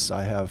business.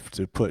 I have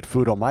to put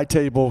food on my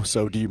table.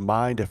 So do you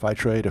mind if I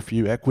trade a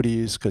few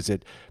equities because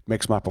it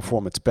makes my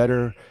performance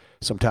better?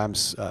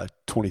 Sometimes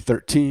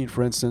 2013,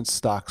 for instance,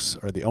 stocks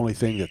are the only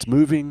thing that's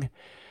moving,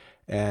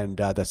 and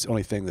that's the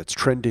only thing that's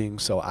trending.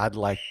 So I'd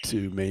like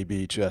to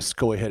maybe just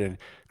go ahead and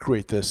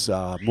create this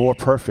more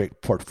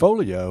perfect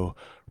portfolio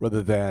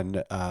rather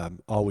than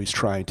always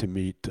trying to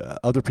meet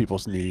other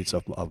people's needs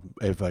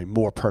of a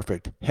more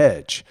perfect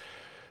hedge.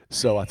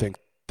 So I think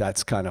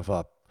that's kind of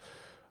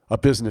a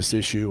business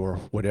issue or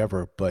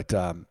whatever, but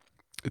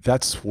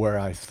that's where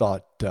I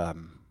thought,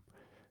 and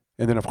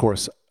then of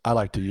course I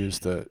like to use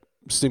the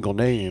single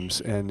names,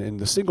 and in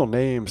the single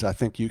names I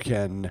think you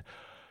can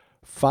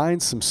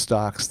find some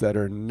stocks that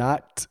are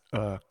not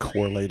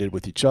correlated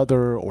with each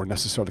other or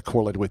necessarily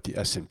correlated with the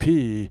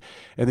S&P,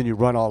 and then you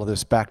run all of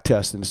this back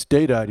test and this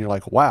data and you're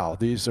like, wow,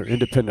 these are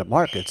independent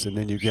markets, and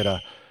then you get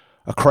a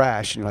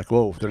crash and you're like,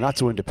 whoa, they're not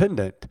so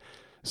independent.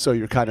 So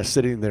you're kind of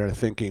sitting there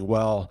thinking,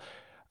 well,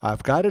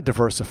 I've got a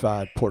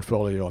diversified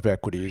portfolio of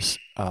equities.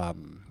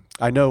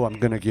 I know I'm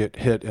going to get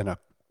hit in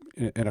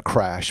a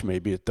crash.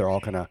 Maybe they're all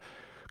going to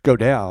go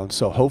down.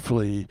 So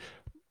hopefully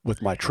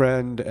with my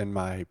trend and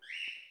my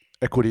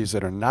equities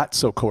that are not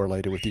so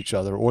correlated with each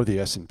other or the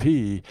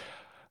S&P,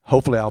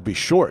 hopefully I'll be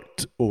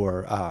short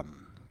or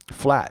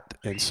flat.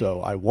 And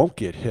so I won't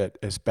get hit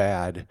as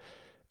bad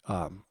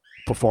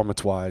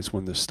performance-wise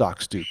when the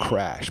stocks do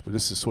crash. But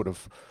this is sort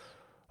of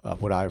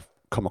what I've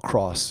come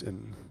across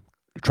in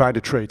trying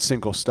to trade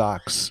single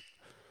stocks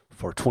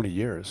for 20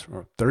 years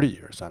or 30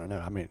 years. I don't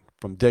know. I mean,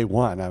 from day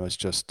one, I was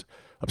just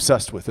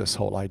obsessed with this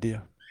whole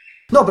idea.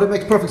 No, but it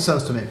makes perfect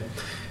sense to me.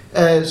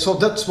 So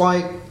that's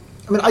why,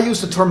 I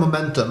use the term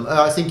momentum.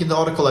 I think in the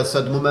article I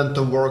said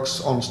momentum works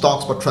on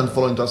stocks, but trend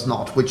following does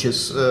not, which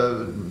is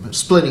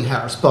splitting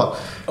hairs. But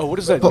what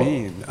does that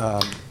mean?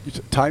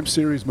 Time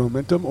series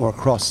momentum or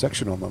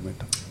cross-sectional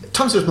momentum?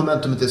 Time series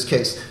momentum in this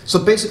case. So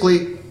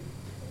basically,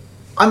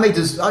 I made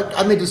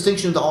a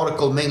distinction in the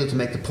article mainly to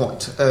make the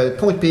point.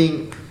 Point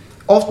being,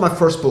 after my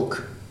first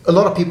book, a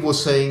lot of people were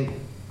saying,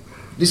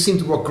 this seemed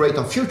to work great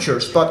on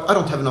futures, but I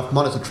don't have enough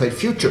money to trade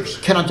futures.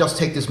 Can I just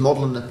take this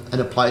model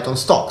and apply it on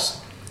stocks?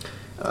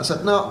 And I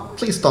said, no,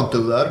 please don't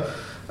do that.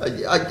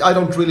 I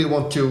don't really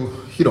want to,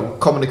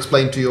 come and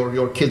explain to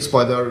your kids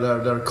why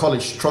their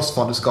college trust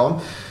fund is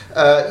gone.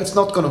 It's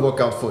not going to work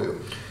out for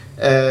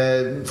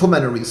you, for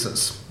many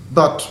reasons.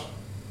 But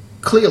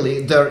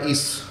clearly there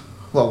is,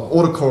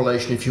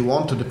 autocorrelation if you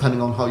want to,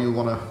 depending on how you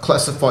want to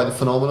classify the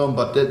phenomenon,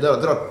 but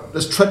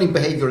there's trending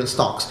behavior in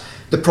stocks.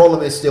 The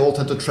problem is they all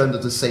tend to trend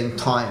at the same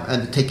time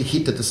and they take a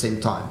hit at the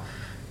same time.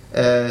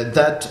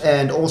 That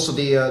and also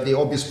the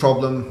obvious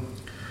problem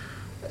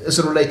is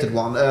a related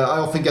one. I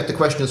often get the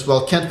question as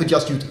well, can't we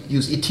just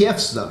use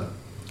ETFs then?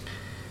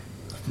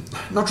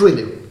 Not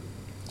really.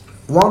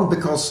 One,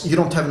 because you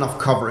don't have enough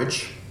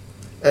coverage.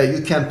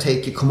 You can't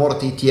take a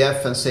commodity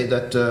ETF and say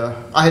that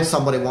I had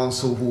somebody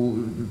once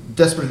who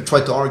desperately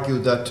tried to argue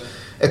that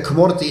a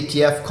commodity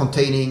ETF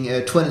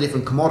containing 20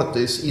 different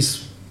commodities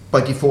is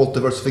by default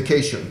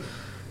diversification.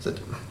 Said,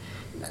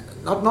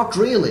 not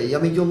really.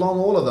 You're long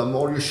all of them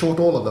or you're short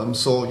all of them,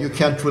 so you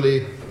can't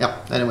really.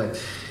 Anyway,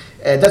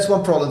 that's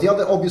one problem. The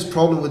other obvious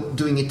problem with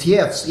doing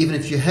ETFs, even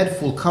if you had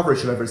full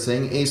coverage of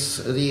everything,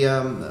 is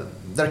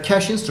they're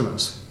cash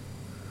instruments.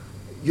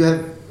 You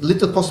have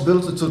little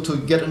possibility to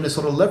get any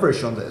sort of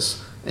leverage on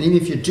this. And even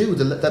if you do,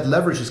 that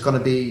leverage is going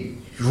to be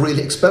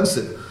really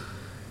expensive.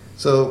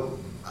 So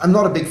I'm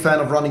not a big fan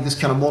of running this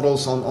kind of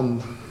models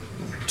on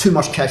too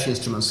much cash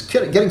instruments.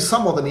 Getting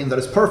some of them in there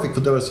is perfect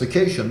for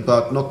diversification,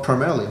 but not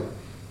primarily.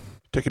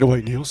 Take it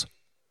away, Niels.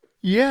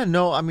 Yeah,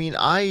 no, I mean,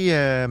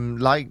 I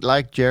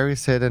like Jerry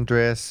said,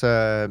 Andreas.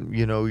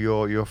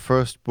 Your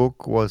first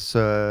book was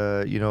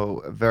a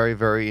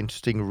very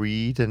interesting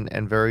read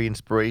and very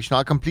inspirational.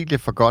 I completely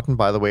forgotten,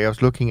 by the way. I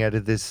was looking at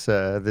it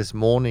this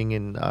morning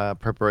in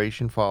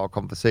preparation for our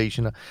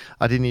conversation.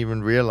 I didn't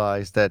even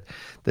realize that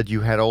you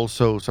had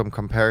also some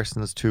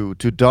comparisons to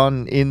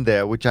Don in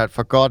there, which I'd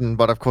forgotten.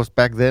 But of course,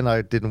 back then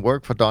I didn't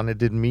work for Don. It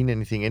didn't mean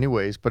anything,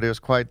 anyways. But it was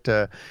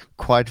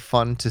quite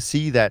fun to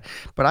see that.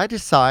 But I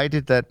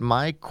decided that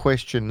my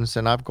questions,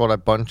 and I've got a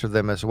bunch of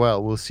them as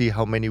well, we'll see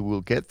how many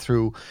we'll get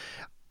through.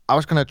 I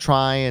was going to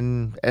try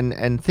and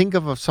think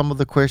of some of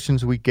the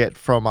questions we get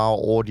from our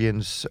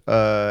audience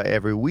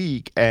every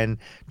week and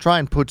try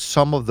and put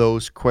some of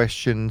those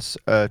questions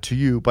to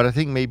you. But I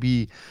think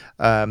maybe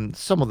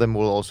some of them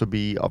will also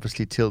be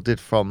obviously tilted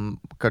from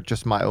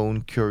just my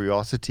own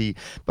curiosity.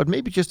 But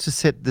maybe just to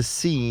set the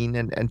scene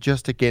and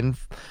just again,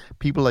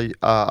 people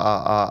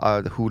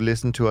who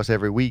listen to us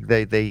every week,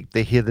 they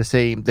hear the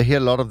same. They hear a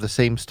lot of the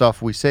same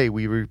stuff we say.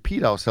 We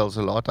repeat ourselves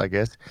a lot, I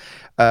guess.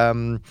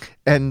 So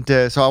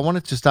I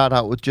wanted to start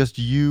out with just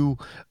you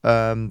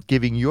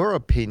giving your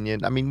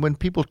opinion. I mean, when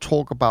people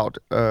talk about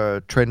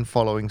trend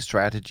following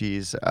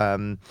strategies,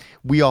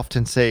 we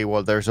often say,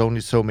 well, there's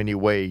only so many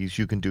ways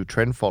you can do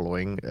trend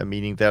following,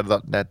 meaning there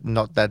are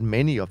not that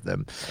many of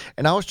them.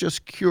 And I was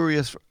just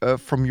curious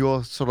from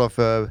your sort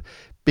of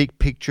big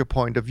picture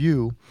point of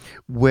view,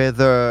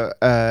 whether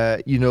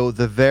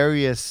the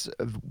various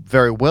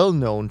very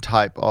well-known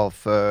type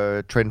of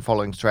trend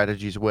following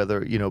strategies,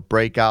 whether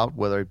breakout,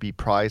 whether it be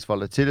price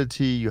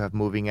volatility, you have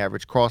moving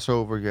average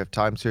crossover, you have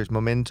time series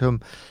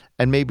momentum,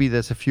 and maybe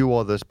there's a few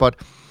others. But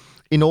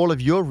in all of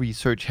your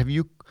research,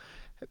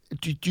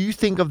 do you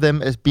think of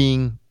them as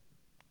being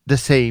the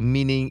same,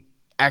 meaning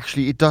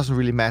actually it doesn't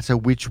really matter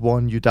which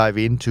one you dive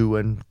into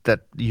and that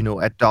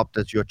adopt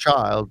as your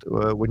child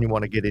when you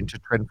want to get into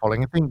trend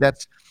following? I think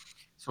that's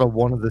sort of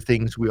one of the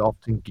things we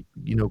often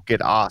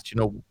get asked,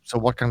 so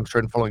what kind of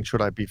trend following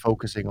should I be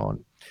focusing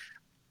on?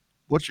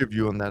 What's your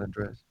view on that,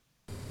 Andreas?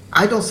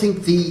 I don't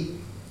think the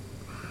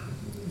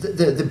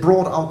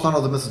broad outline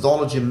of the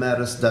methodology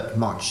matters that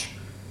much.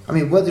 I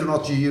mean, whether or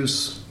not you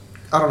use,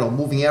 I don't know,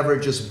 moving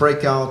averages,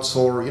 breakouts,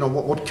 or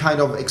what kind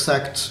of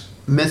exact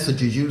method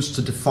you use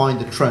to define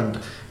the trend,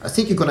 I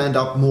think you're going to end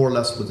up more or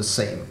less with the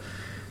same.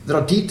 There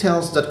are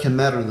details that can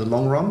matter in the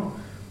long run,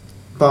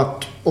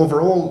 but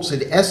overall, say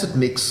the asset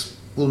mix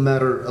will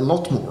matter a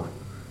lot more.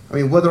 I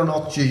mean, whether or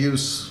not you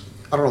use,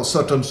 I don't know,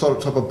 certain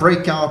sort of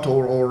breakout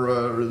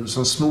or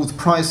some smooth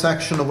price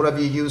action or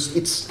whatever you use,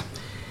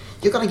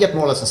 you're going to get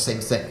more or less the same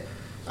thing.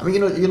 I mean,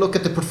 you look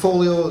at the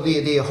portfolio,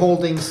 the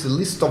holdings, the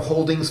list of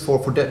holdings for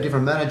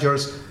different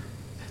managers,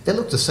 they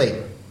look the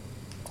same.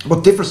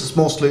 What differs is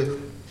mostly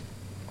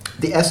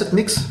the asset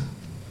mix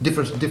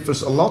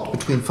differs a lot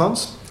between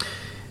funds.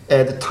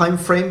 The time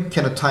frame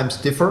can at times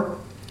differ,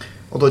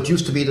 although it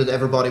used to be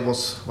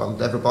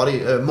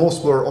that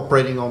most were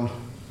operating on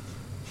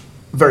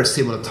very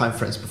similar time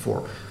frames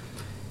before.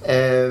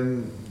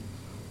 So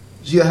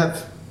you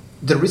have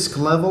the risk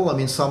level. I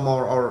mean, some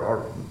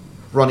are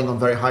running on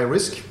very high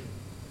risk,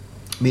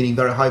 meaning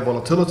very high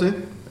volatility,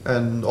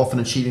 and often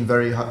achieving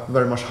very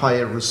much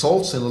higher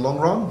results in the long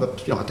run,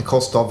 but at the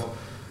cost of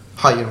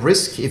higher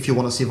risk, if you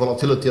want to see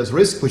volatility as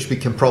risk, which we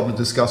can probably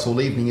discuss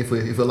all evening if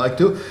we like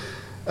to.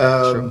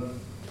 Sure.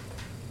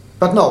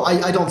 But no,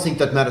 I don't think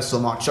that matters so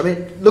much. I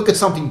mean, look at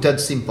something dead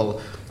simple.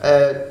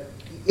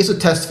 It's a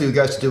test for you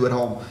guys to do at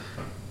home.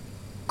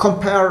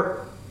 Compare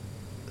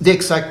the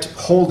exact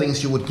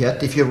holdings you would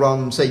get if you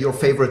run, say, your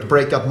favorite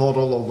breakout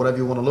model or whatever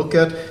you want to look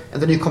at,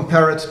 and then you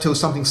compare it to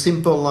something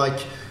simple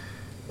like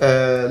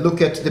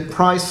look at the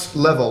price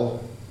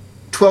level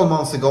 12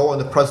 months ago and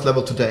the price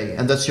level today,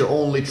 and that's your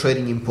only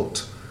trading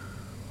input,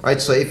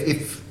 right? So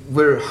if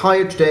we're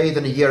higher today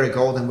than a year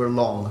ago, then we're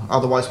long,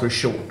 otherwise we're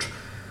short.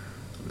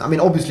 I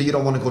mean, obviously you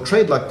don't want to go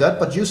trade like that,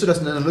 but use it as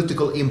an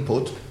analytical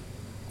input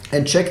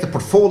and check the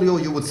portfolio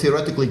you would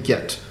theoretically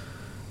get.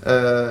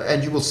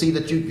 And you will see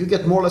that you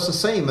get more or less the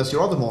same as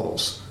your other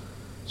models.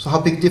 So how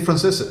big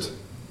difference is it?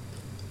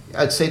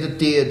 I'd say that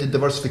the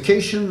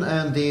diversification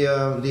and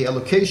the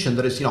allocation,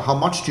 that is, how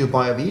much do you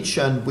buy of each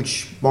and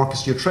which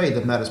markets do you trade,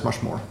 that matters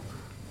much more.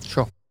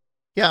 Sure.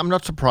 Yeah, I'm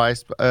not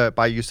surprised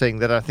by you saying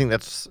that. I think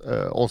that's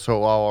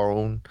also our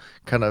own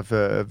kind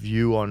of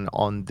view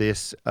on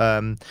this.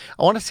 I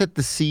want to set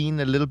the scene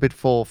a little bit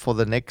for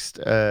the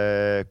next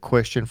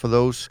question for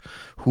those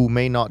who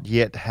may not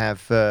yet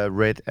have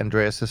read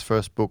Andreas's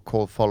first book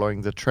called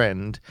Following the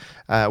Trend,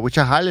 which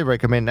I highly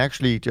recommend.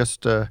 Actually,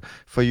 just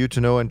for you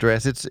to know,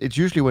 Andreas, it's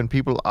usually when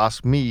people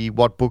ask me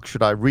what book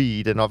should I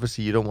read, and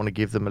obviously you don't want to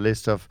give them a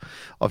list of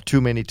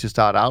too many to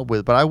start out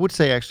with, but I would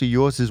say actually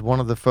yours is one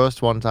of the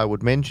first ones I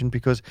would mention,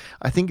 because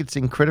I think it's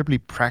incredibly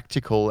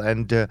practical.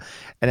 And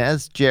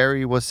as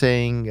Jerry was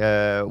saying,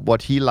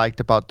 what he liked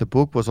about the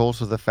book was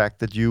also the fact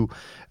that you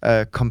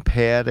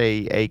compared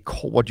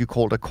what you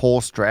called a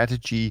core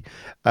strategy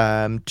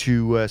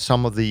to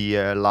some of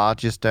the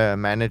largest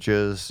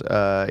managers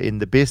in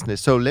the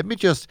business. So let me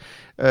just,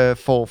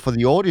 for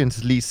the audience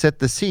at least, set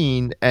the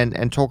scene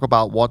and talk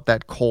about what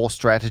that core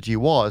strategy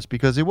was,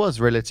 because it was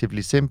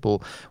relatively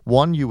simple.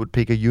 One, you would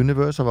pick a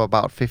universe of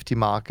about 50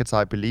 markets,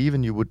 I believe,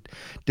 and you would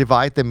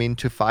divide them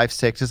into 5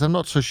 sectors. I'm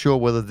not so sure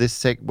whether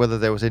whether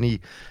there was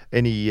any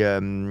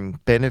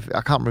benefit.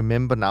 I can't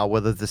remember now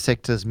whether the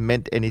sectors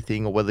meant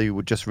anything or whether you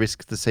would just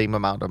risk the same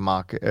amount of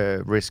market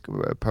risk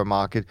per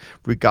market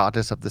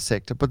regardless of the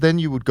sector. But then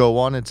you would go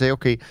on and say,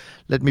 okay,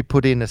 let me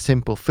put in a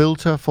simple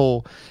filter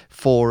for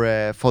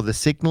the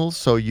signals.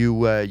 So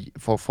you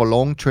for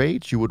long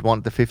trades, you would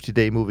want the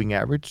 50-day moving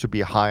average to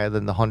be higher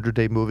than the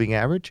 100-day moving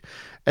average,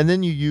 and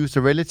then you use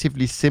a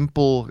relatively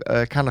simple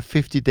kind of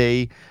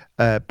 50-day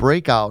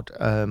breakout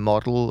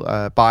model,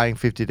 buying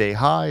 50-day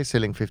highs,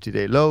 selling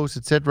 50-day lows,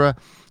 etc.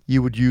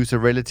 You would use a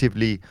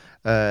relatively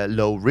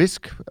low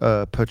risk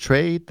per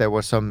trade. There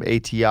was some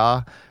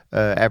ATR,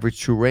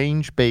 average to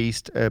range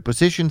based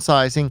position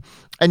sizing,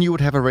 and you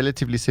would have a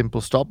relatively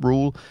simple stop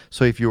rule.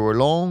 So if you were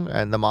long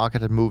and the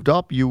market had moved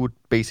up, you would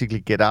basically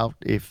get out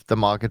if the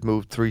market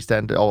moved 3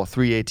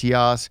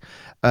 ATRs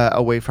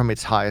away from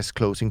its highest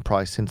closing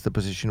price since the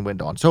position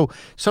went on. So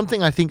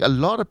something I think a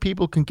lot of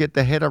people can get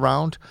their head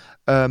around.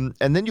 And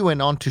then you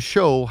went on to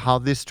show how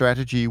this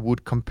strategy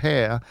would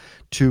compare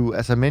to,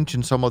 as I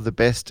mentioned, some of the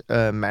best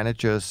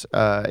managers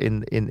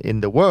in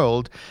the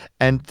world,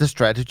 and the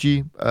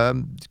strategy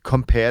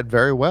compared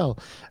very well.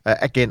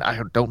 Again,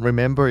 I don't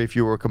remember if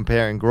you were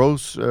comparing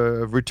gross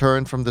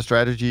return from the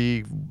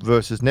strategy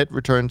versus net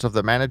returns of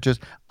the managers.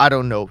 I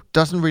don't know.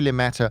 Doesn't really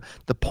matter.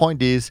 The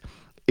point is,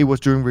 it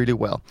was doing really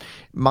well.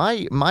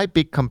 My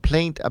big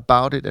complaint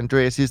about it,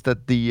 Andreas, is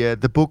that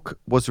the book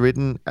was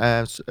written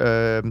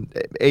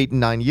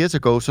 8-9 years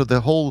ago, so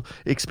the whole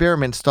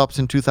experiment stops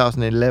in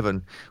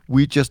 2011.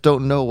 We just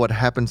don't know what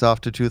happens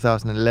after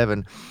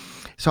 2011.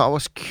 So I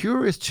was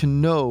curious to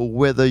know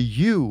whether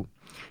you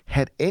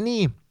had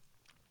any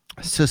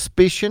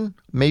suspicion,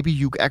 maybe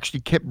you actually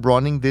kept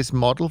running this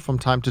model from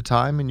time to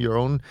time in your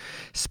own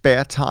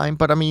spare time.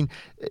 But I mean,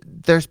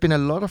 there's been a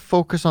lot of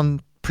focus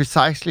on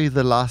precisely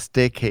the last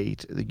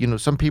decade. You know,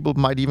 some people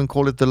might even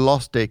call it the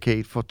lost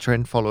decade for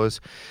trend followers.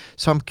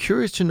 So I'm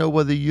curious to know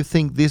whether you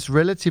think this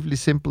relatively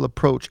simple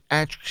approach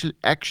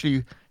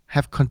actually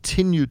have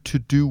continued to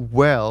do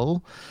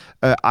well,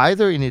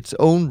 either in its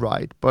own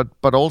right,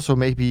 but also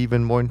maybe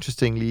even more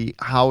interestingly,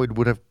 how it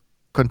would have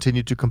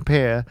continued to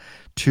compare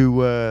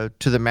to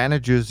the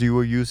managers you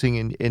were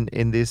using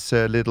in this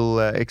little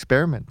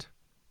experiment.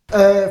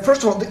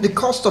 First of all, the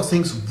cost of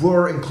things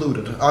were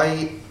included.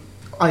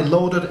 I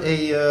loaded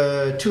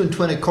a 2 and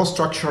 20 cost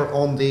structure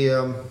on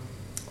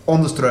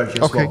the strategy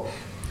as well.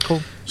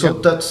 Cool. So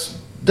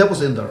that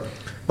was in there.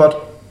 But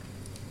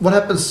what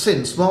happens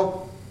since?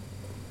 Well,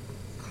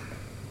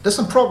 there's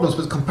some problems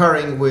with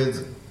comparing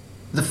with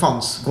the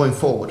funds going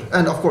forward.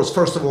 And of course,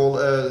 first of all,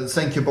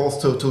 thank you both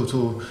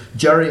to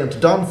Jerry and to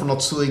Don for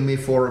not suing me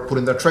for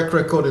putting their track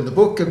record in the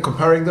book and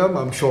comparing them.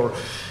 I'm sure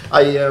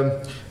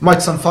I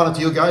might sound funny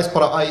to you guys,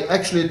 but I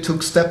actually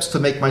took steps to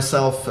make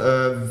myself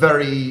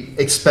very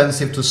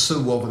expensive to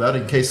sue over that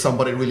in case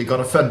somebody really got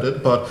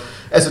offended. But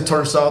as it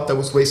turns out, that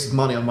was wasted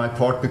money on my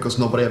part because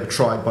nobody ever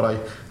tried. But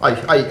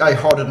I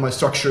hardened my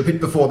structure a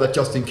bit before that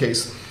just in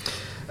case.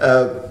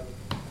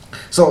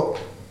 So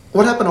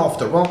what happened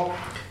after? Well,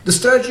 the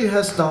strategy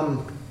has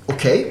done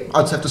okay,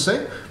 I'd have to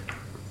say.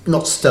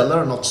 Not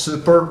stellar, not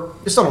super.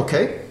 It's done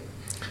okay.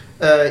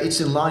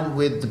 It's in line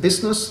with the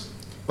business.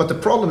 But the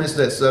problem is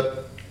this,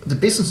 that the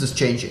business is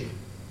changing.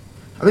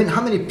 I mean,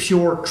 how many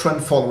pure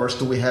trend followers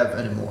do we have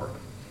anymore?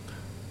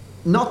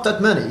 Not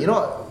that many. You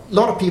know, a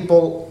lot of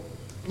people,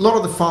 a lot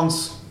of the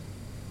funds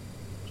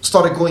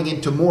started going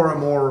into more and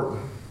more,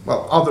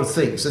 well, other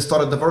things. They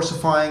started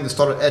diversifying, they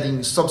started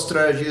adding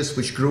sub-strategies,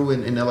 which grew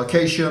in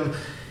allocation.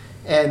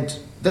 And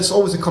that's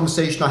always a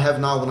conversation I have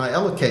now when I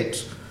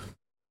allocate.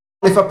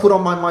 If I put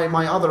on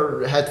my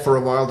other hat for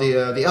a while,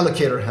 the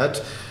allocator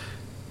hat,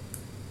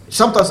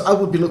 sometimes I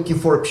would be looking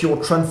for a pure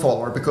trend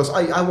follower because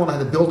I want to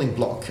have a building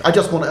block. I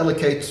just want to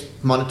allocate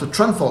money to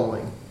trend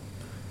following.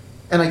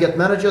 And I get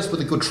managers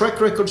with a good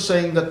track record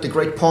saying that the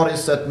great part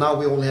is that now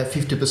we only have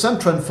 50%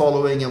 trend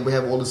following and we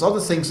have all these other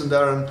things in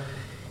there. And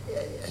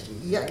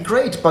yeah,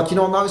 great, but you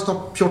know, now it's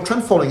not pure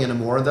trend following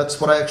anymore, and that's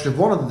what I actually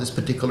wanted in this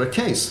particular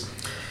case.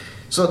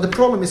 So the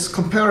problem is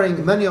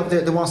comparing many of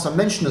the ones I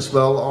mentioned as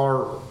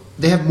well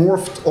they have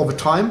morphed over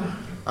time.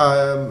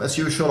 As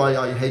usual,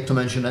 I hate to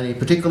mention any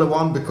particular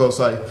one because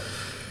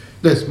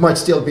there might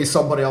still be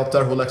somebody out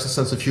there who lacks a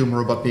sense of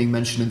humor about being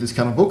mentioned in these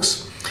kind of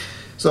books.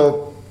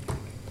 So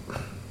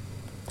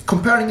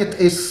comparing it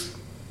it's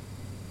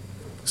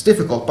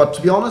difficult, but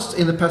to be honest,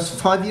 in the past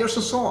 5 years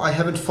or so, I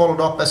haven't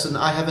followed up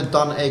I haven't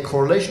done a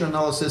correlation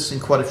analysis in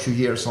quite a few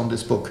years on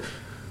this book.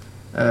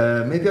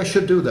 Maybe I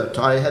should do that.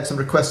 I had some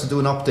requests to do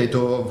an update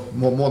of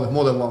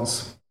more than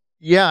once.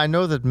 Yeah, I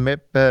know that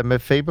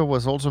Meb Faber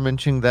was also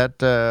mentioning that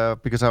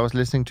because I was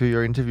listening to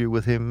your interview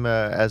with him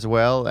as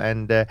well.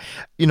 And,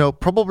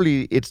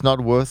 probably it's not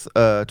worth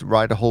to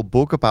write a whole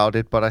book about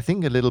it, but I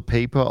think a little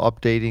paper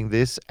updating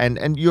this.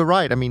 And you're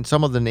right. I mean,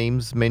 some of the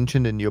names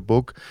mentioned in your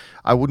book,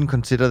 I wouldn't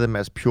consider them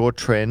as pure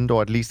trend,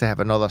 or at least they have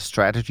another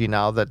strategy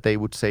now that they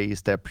would say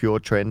is their pure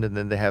trend, and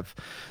then they have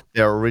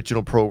their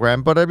original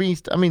program. But I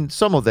mean,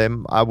 some of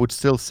them I would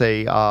still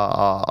say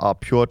are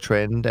pure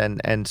trend,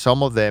 and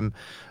some of them,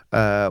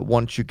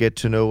 once you get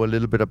to know a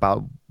little bit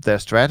about their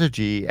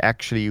strategy,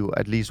 actually,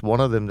 at least one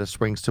of them that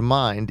springs to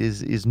mind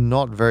is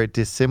not very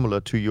dissimilar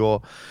to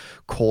your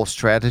core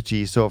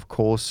strategy. So, of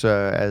course,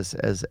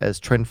 as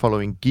trend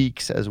following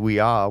geeks as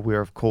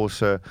we're of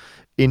course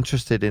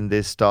interested in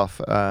this stuff.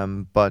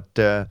 But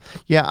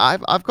yeah,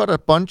 I've got a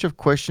bunch of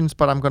questions,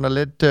 but I'm gonna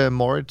let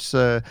Moritz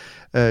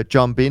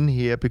jump in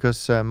here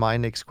because my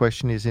next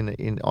question is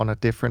in on a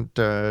different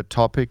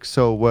topic.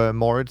 So,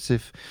 Moritz,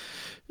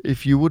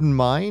 if you wouldn't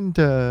mind.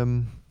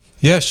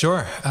 Yeah,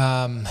 sure.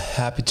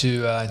 Happy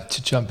to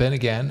jump in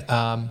again.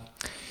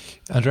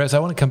 Andreas, I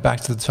want to come back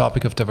to the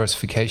topic of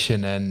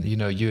diversification, and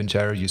you and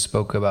Jerry, you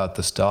spoke about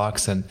the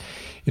stocks, and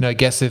I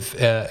guess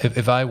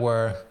if I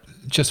were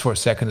just for a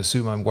second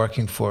assume I'm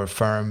working for a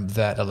firm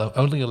that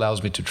only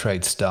allows me to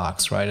trade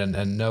stocks, right,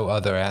 and no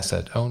other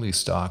asset, only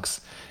stocks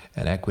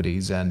and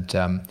equities, and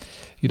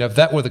if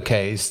that were the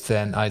case,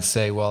 then I'd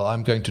say, well,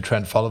 I'm going to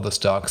trend follow the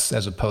stocks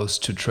as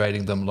opposed to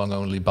trading them long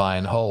only buy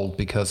and hold,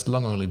 because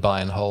long only buy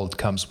and hold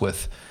comes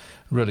with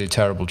really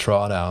terrible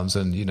drawdowns,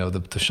 and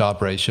the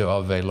Sharpe ratio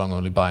of a long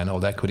only buy and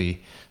hold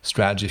equity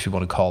strategy, if you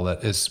want to call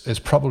it, is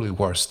probably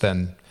worse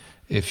than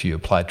if you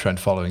apply trend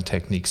following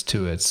techniques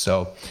to it.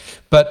 So,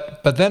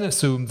 but then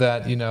assume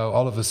that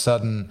all of a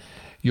sudden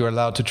you're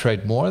allowed to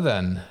trade more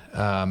than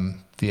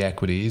the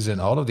equities,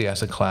 and all of the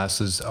asset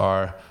classes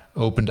are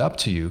opened up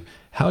to you.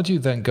 How do you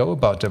then go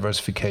about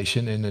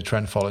diversification in a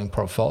trend following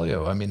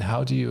portfolio? I mean,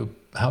 how do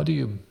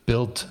you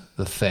build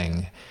the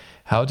thing?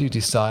 How do you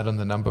decide on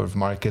the number of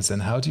markets,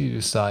 and how do you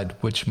decide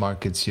which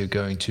markets you're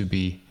going to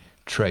be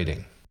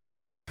trading?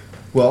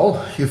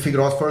 Well, you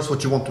figure out first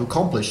what you want to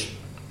accomplish.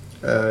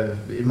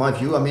 In my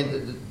view, I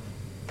mean,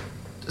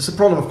 it's a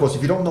problem, of course.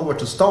 If you don't know where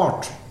to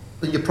start,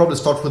 then you probably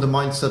start with the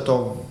mindset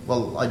of,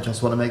 well, I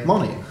just want to make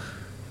money.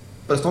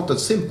 But it's not that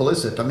simple,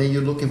 is it? I mean,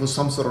 you're looking for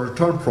some sort of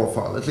return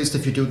profile. At least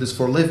if you do this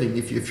for a living.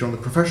 If you're on the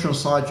professional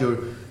side,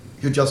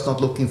 you're just not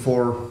looking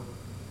for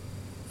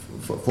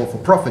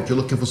profit. You're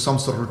looking for some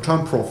sort of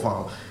return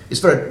profile.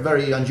 It's very,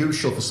 very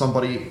unusual for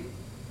somebody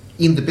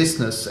in the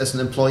business as an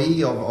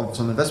employee of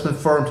some investment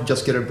firm to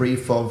just get a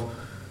brief of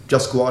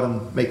just go out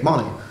and make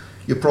money.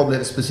 You probably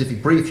have a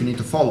specific brief you need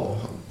to follow.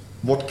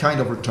 What kind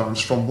of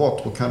returns from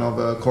what? What kind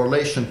of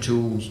correlation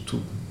to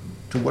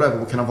whatever?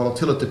 What kind of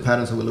volatility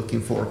patterns are we looking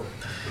for?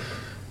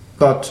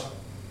 But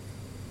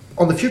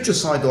on the future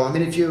side, though, I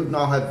mean, if you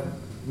now have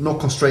no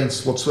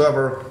constraints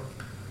whatsoever,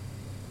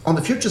 on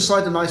the future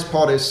side, the nice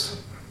part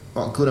is,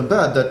 well, good and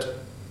bad, that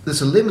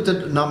there's a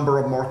limited number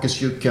of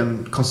markets you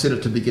can consider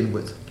to begin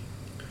with.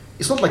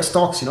 It's not like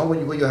stocks,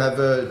 when you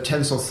have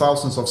tens of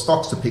thousands of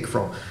stocks to pick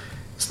from.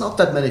 It's not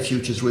that many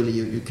futures really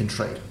you can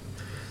trade.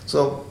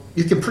 So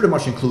you can pretty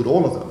much include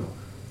all of them,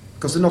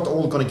 because they're not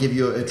all going to give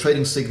you a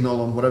trading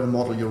signal on whatever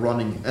model you're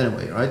running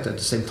anyway, right, at the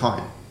same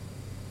time.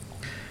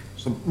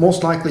 So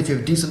most likely, if you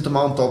have a decent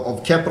amount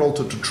of capital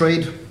to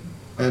trade,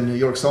 and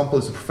your example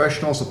is a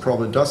professional, so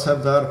probably does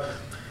have that,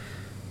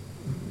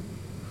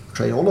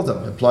 trade all of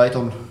them, apply it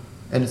on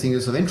anything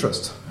that's of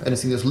interest,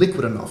 anything that's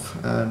liquid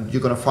enough. And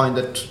you're going to find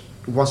that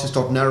once you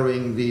start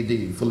narrowing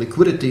for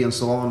liquidity and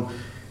so on,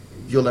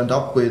 you'll end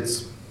up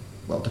with,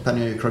 well,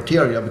 depending on your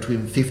criteria,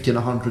 between 50 and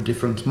 100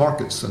 different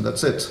markets, and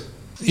that's it.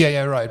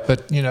 Yeah, right.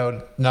 But,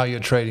 now you're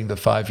trading the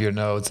 5-year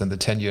notes and the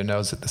 10-year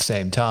notes at the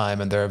same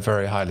time, and they're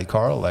very highly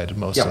correlated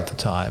most of the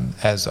time,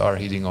 as are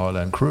heating oil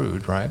and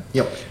crude, right?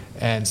 Yep.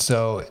 And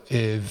so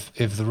if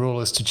the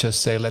rule is to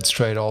just say, let's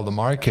trade all the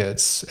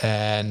markets,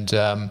 and,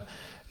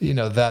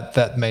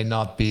 that may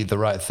not be the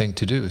right thing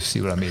to do.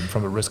 See what I mean?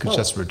 From a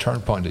risk-adjusted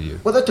return point of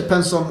view. Well, that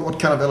depends on what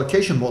kind of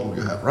allocation model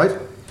you have, right?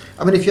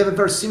 I mean, if you have a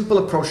very simple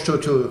approach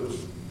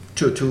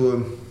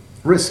to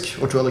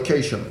risk or to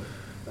allocation,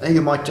 and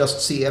you might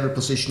just see every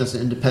position as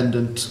an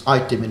independent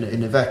item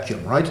in a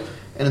vacuum, right?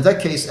 And in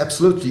that case,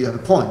 absolutely, you have a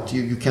point.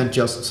 You can't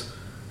just,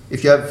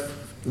 if you have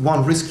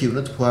one risk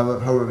unit,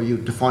 however you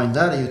define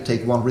that, and you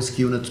take one risk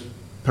unit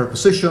per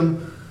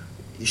position,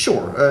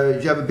 sure,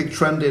 you have a big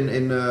trend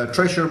in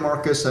treasury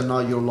markets, and now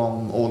you're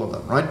long all of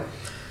them, right?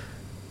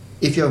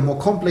 If you have a more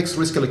complex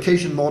risk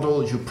allocation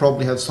model, you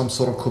probably have some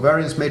sort of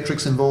covariance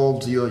matrix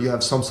involved. You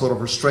have some sort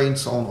of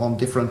restraints on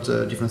different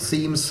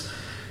themes.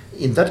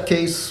 In that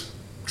case,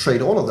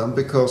 trade all of them,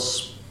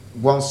 because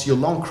once you're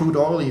long crude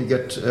oil, you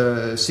get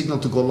a signal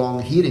to go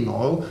long heating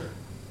oil.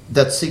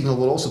 That signal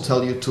will also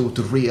tell you to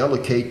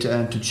reallocate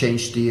and to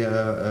change the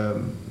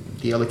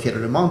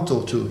allocated amount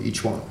to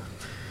each one.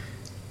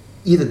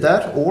 Either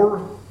that,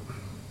 or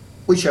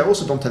which I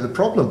also don't have a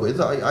problem with.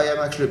 I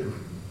actually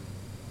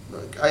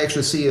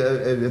see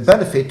a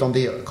benefit on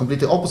the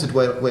completely opposite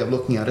way of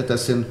looking at it,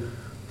 as in,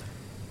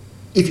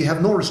 if you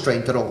have no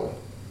restraint at all,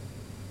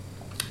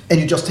 and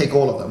you just take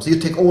all of them, so you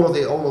take all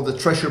of the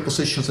treasury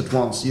positions at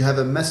once, you have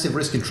a massive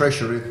risk in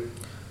treasury,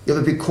 you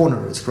have a big corner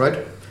risk,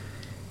 right?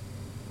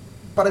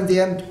 But in the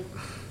end,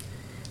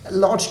 a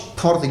large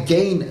part of the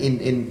gain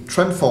in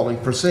trend following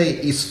per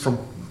se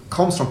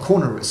comes from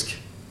corner risk,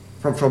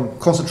 from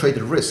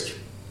concentrated risk.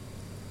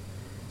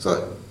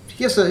 So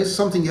here's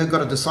something you've got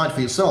to decide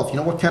for yourself.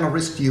 What kind of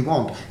risk do you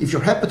want? If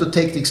you're happy to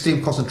take the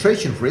extreme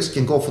concentration risk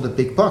and go for the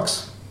big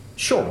bucks,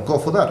 sure, go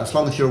for that, as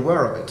long as you're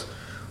aware of it.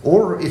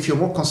 Or if you're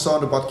more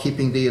concerned about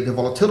keeping the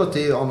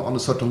volatility on a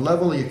certain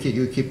level,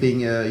 you're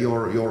keeping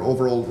your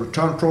overall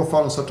return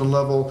profile on a certain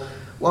level,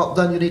 well,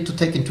 then you need to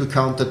take into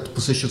account that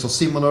positions are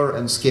similar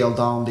and scale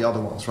down the other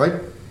ones, right?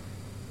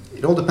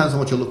 It all depends on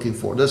what you're looking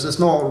for. There's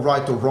no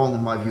right or wrong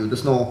in my view.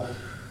 There's no,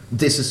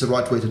 this is the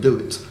right way to do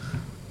it.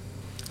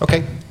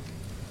 Okay.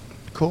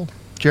 Cool.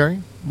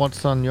 Jerry,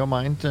 what's on your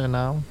mind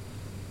now?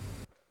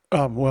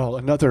 Well,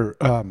 another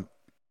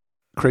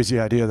crazy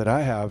idea that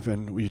I have,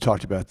 and you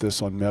talked about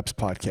this on Meb's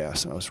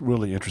podcast, and I was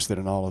really interested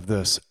in all of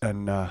this,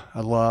 and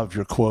I love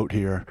your quote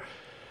here,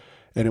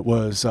 and it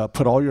was,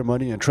 put all your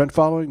money in trend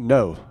following?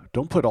 No,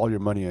 don't put all your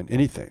money in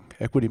anything.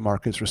 Equity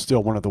markets are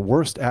still one of the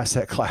worst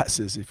asset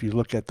classes. If you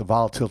look at the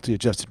volatility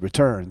adjusted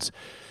returns,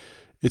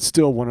 it's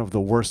still one of the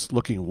worst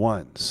looking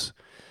ones.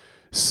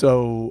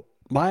 So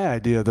my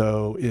idea,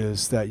 though,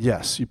 is that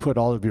yes, you put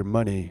all of your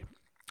money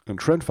in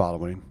trend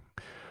following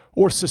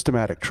or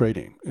systematic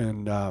trading,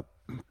 and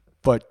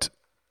but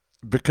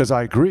because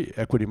I agree,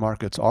 equity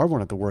markets are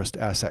one of the worst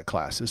asset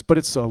classes, but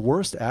it's the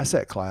worst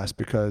asset class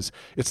because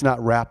it's not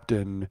wrapped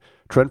in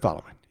trend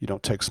following. You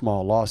don't take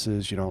small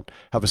losses. You don't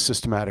have a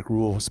systematic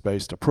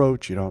rules-based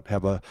approach. You don't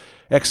have a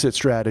exit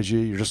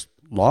strategy. You're just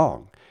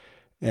long.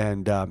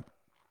 And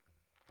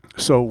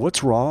so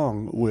what's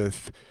wrong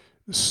with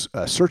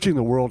searching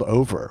the world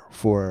over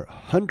for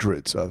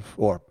hundreds of,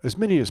 or as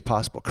many as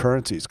possible,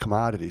 currencies,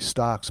 commodities,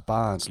 stocks,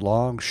 bonds,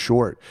 long,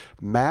 short,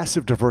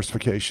 massive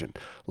diversification,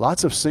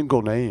 lots of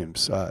single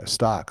names,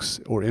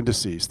 stocks or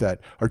indices that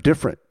are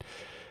different,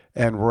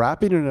 and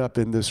wrapping it up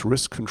in this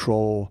risk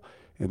control,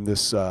 in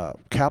this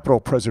capital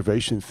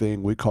preservation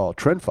thing we call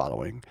trend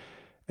following.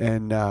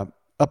 And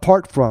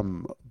apart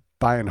from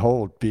buy and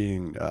hold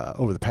being,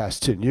 over the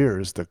past 10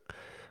 years, the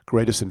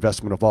greatest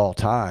investment of all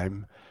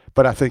time,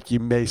 but I think you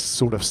may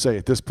sort of say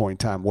at this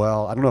point in time,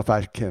 well, I don't know if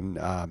I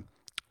can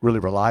really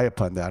rely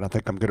upon that. I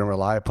think I'm going to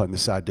rely upon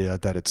this idea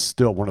that it's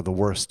still one of the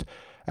worst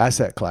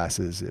asset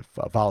classes. If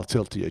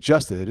volatility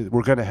adjusted,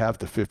 we're going to have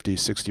the 50,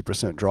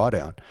 60%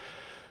 drawdown.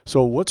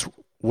 So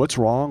what's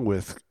wrong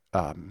with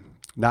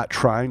not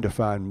trying to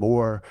find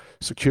more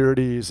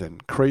securities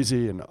and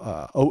crazy and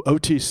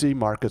OTC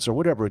markets or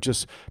whatever?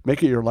 Just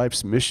make it your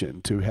life's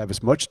mission to have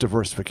as much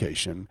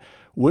diversification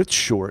with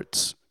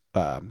shorts,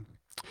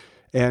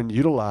 and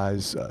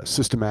utilize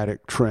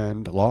systematic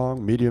trend,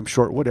 long, medium,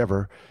 short,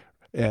 whatever,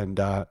 and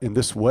in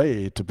this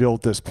way to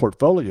build this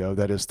portfolio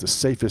that is the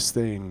safest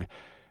thing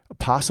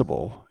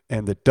possible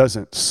and that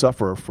doesn't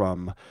suffer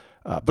from,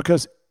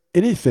 because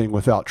anything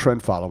without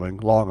trend following,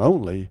 long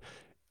only,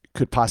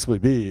 could possibly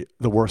be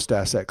the worst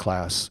asset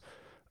class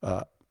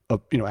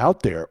out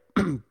there,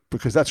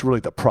 because that's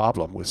really the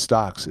problem with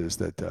stocks, is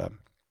that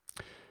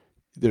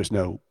there's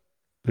no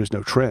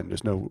trend,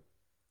 there's no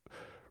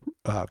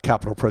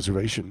capital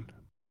preservation.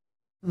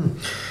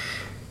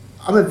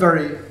 I'm a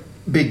very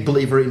big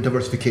believer in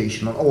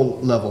diversification on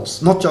all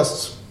levels, not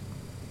just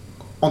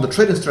on the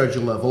trading strategy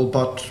level,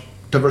 but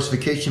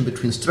diversification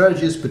between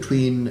strategies,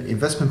 between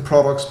investment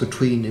products,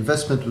 between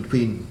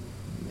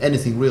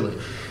anything really.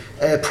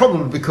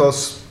 Probably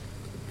because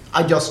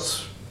I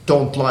just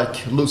don't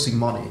like losing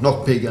money,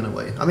 not big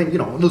anyway. I mean,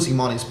 losing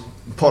money is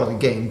part of the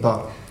game,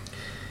 but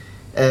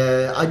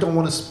I don't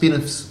want to be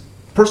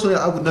personally,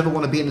 I would never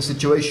want to be in a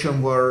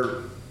situation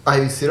where I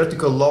have a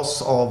theoretical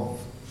loss of,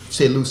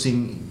 say,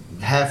 losing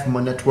half of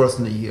my net worth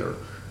in a year.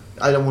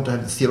 I don't want to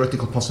have the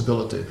theoretical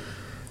possibility.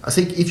 I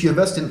think if you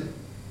invest in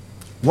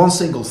one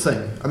single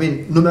thing, I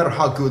mean, no matter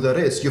how good that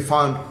is, you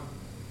find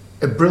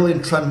a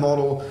brilliant trend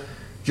model,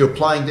 you're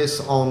applying this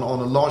on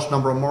a large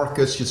number of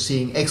markets, you're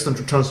seeing excellent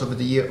returns over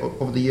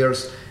the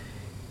years,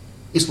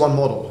 it's one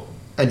model.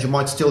 And you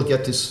might still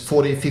get this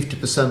 40,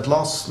 50%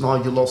 loss. Now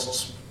you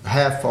lost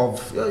half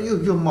of,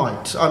 you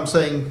might. I'm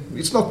saying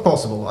it's not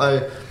possible.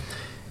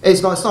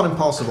 It's not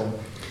impossible.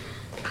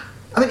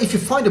 I mean, if you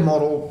find a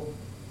model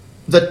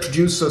that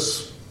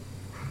produces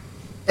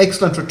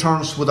excellent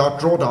returns without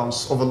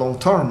drawdowns over long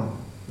term,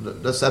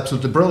 that's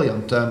absolutely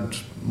brilliant and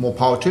more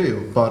power to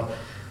you. But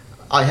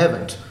I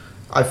haven't.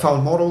 I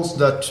found models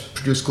that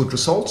produce good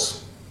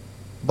results,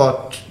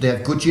 but they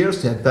have good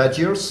years, they have bad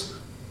years.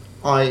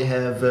 I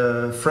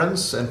have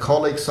friends and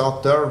colleagues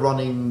out there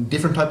running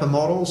different type of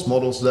models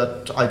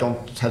that I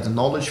don't have the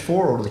knowledge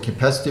for or the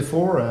capacity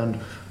for,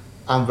 and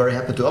I'm very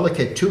happy to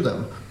allocate to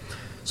them.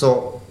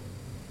 So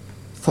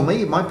for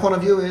me, my point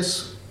of view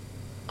is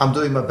I'm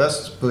doing my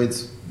best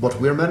with what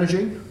we're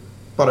managing,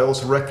 but I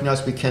also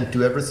recognize we can't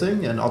do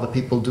everything, and other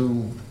people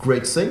do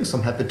great things.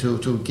 I'm happy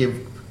to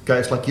give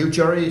guys like you,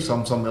 Jerry,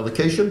 some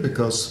allocation,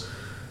 because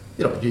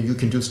you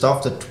can do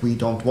stuff that we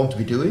don't want to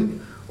be doing.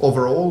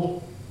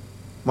 Overall,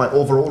 my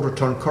overall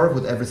return curve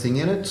with everything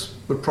in it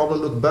would probably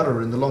look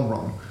better in the long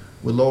run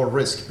with lower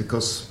risk,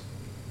 because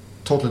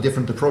totally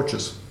different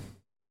approaches.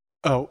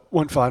 Oh,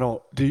 one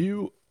final.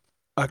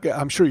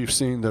 I'm sure you've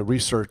seen the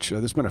research.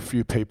 There's been a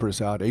few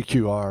papers out,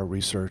 AQR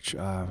research.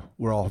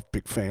 We're all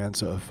big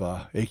fans of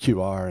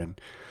AQR and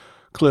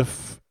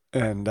Cliff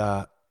and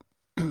their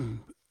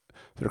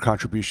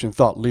contribution,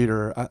 thought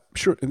leader.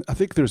 I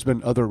think there's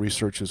been other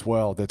research as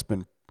well that's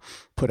been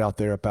put out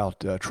there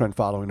about trend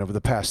following over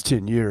the past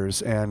 10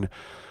 years. And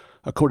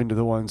according to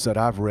the ones that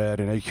I've read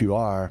in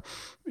AQR,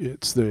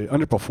 it's the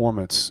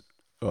underperformance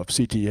of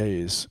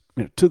CTAs,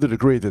 to the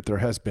degree that there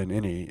has been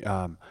any,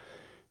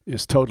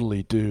 is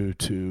totally due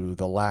to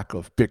the lack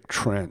of big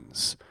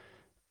trends.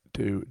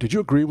 Did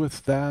you agree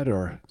with that,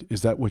 or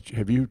is that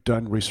have you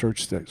done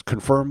research that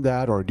confirmed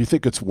that, or do you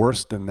think it's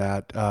worse than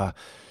that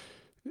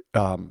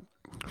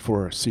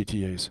for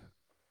CTAs?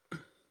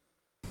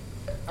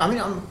 I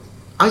mean,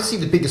 I see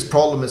the biggest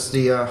problem is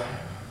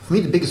for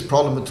me, the biggest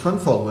problem with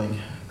trend following.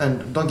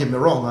 And don't get me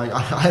wrong,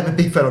 I am a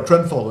big fan of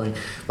trend following,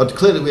 but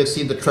clearly we have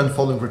seen the trend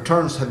following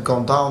returns have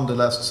gone down the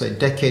last, say,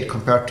 decade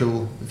compared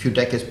to a few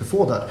decades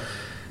before that.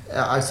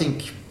 I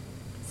think,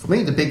 for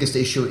me, the biggest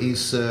issue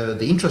is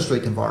the interest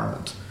rate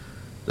environment.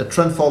 The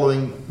trend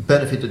following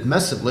benefited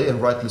massively,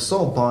 and rightly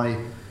so, by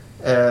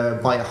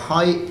a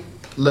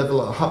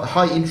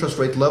high interest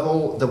rate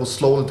level that was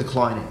slowly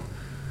declining.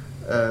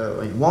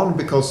 One,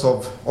 because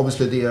of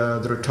obviously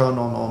the return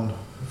on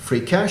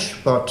free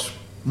cash, but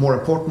more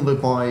importantly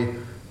by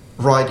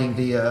riding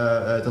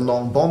the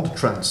long bond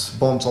trends.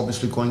 Bonds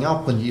obviously going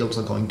up and yields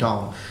are going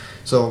down.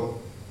 So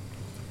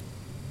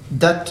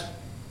that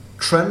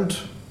trend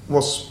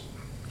was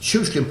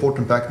hugely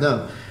important back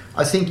then.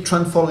 I think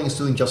trend following is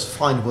doing just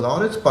fine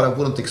without it, but I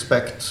wouldn't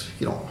expect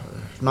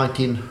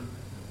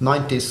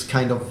 1990s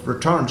kind of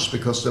returns,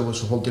 because there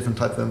was a whole different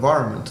type of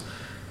environment.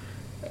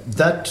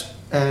 That,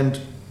 and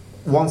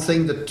one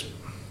thing that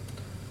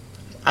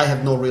I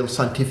have no real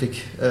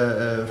scientific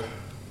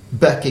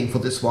backing for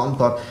this one,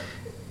 but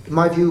in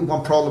my view,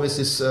 one problem is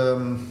this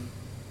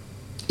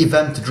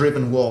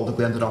event-driven world that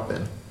we ended up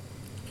in.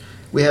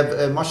 We have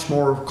a much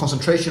more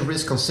concentration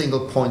risk on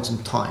single points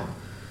in time.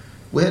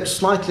 We had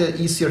slightly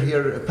easier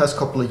here the past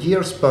couple of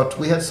years, but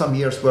we had some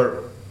years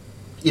where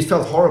it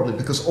felt horribly,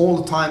 because all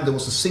the time there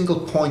was a single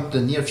point in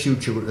the near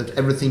future that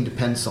everything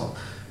depends on.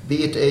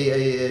 Be it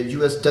a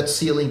US debt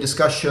ceiling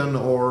discussion,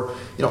 or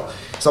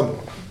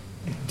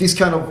these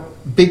kind of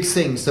big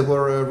things. There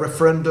were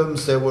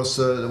referendums, there was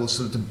a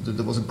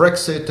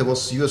Brexit, there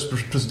was US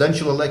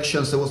presidential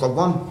elections. There was like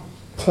one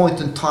point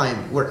in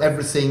time where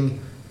everything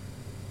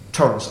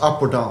turns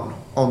up or down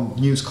on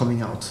news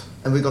coming out,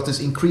 and we got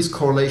this increased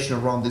correlation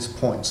around these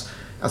points.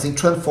 I think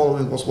trend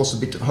following was a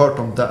bit hurt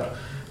on that.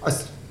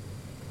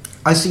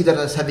 I see that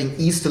as having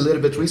eased a little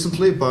bit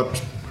recently,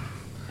 but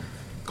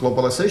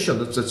globalization,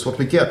 that's what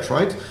we get,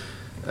 right?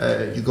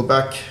 You go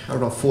back,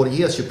 40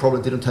 years, you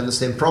probably didn't have the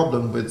same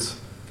problem with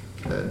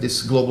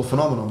this global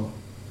phenomenon.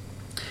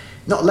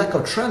 Not lack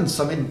of trends.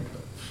 I mean,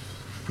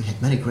 we had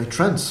many great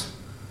trends.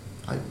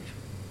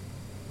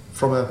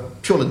 From a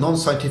purely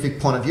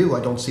non-scientific point of view, I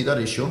don't see that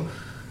issue.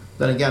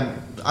 Then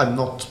again, I'm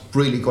not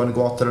really going to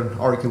go out there and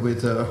argue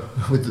with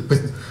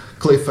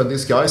Cliff and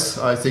these guys.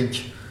 I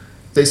think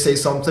they say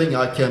something,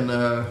 I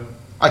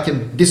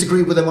can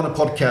disagree with them on a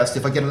podcast.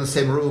 If I get in the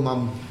same room,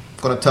 I'm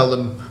going to tell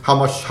them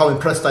how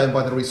impressed I am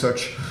by the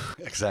research.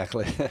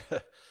 Exactly.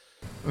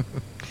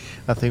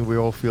 I think we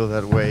all feel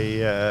that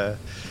way.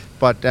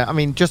 But I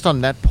mean, just on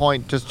that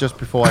point, just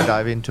before I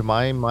dive into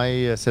my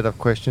set of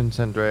questions,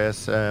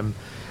 Andreas,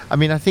 I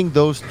mean, I think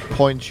those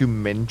points you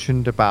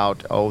mentioned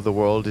about, the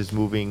world is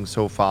moving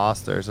so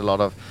fast, there's a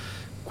lot of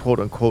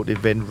quote-unquote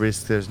event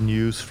risk, there's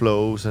news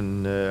flows,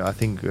 and I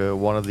think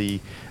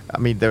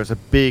there's a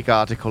big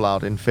article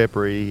out in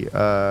February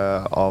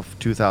of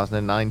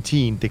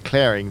 2019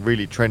 declaring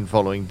really trend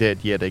following dead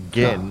yet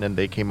again, and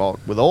they came out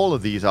with all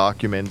of these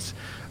arguments.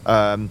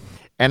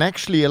 And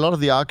actually, a lot of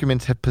the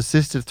arguments have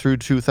persisted through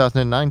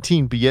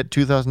 2019, but yet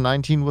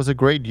 2019 was a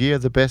great year,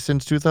 the best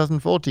since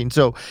 2014.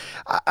 So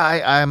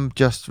I'm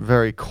just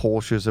very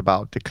cautious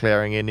about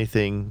declaring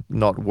anything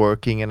not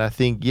working. And I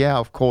think,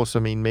 of course, I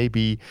mean,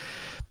 maybe...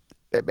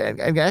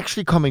 And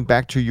actually coming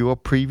back to your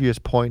previous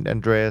point,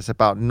 Andreas,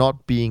 about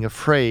not being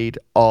afraid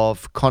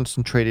of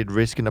concentrated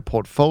risk in a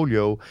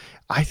portfolio,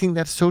 I think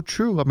that's so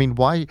true. I mean,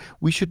 why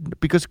we should,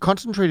 because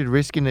concentrated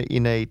risk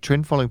in a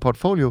trend following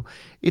portfolio,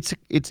 it's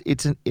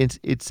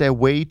a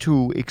way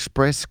to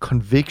express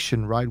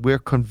conviction, right? We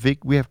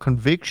have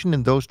conviction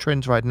in those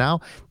trends right now.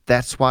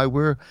 That's why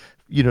we're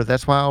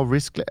that's why our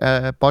risk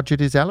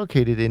budget is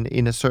allocated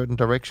in a certain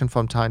direction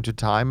from time to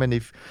time. And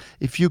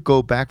if you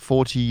go back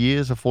 40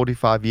 years or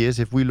 45 years,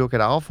 if we look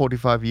at our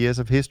 45 years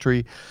of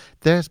history,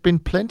 there's been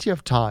plenty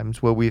of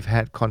times where we've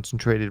had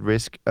concentrated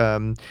risk,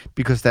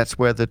 because that's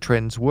where the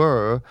trends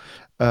were.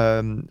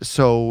 I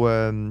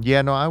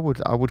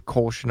would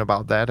caution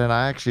about that, and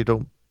I actually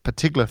don't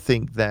particularly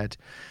think that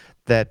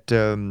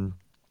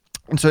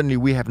and certainly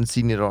we haven't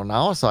seen it on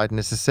our side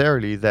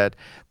necessarily that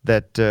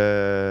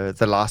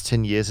the last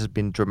 10 years has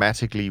been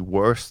dramatically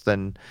worse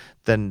than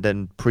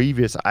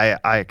previous. I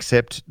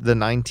accept the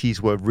 90s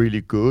were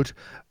really good,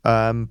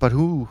 but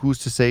who's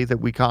to say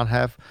that we can't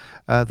have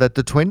that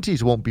the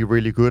 20s won't be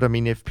really good? I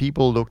mean, if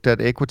people looked at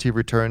equity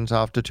returns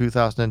after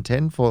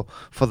 2010 for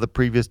the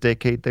previous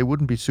decade, they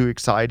wouldn't be so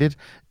excited.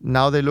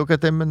 Now they look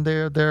at them and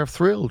they're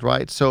thrilled,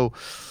 right? So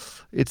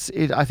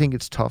I think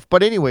it's tough.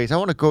 But anyways, I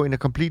want to go in a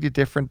completely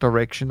different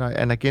direction,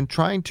 and again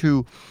trying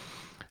to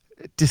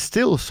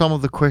distill some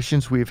of the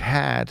questions we've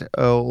had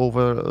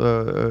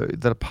over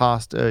the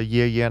past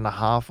year and a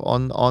half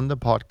on the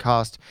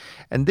podcast.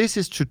 And this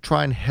is to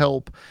try and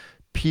help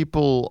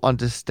people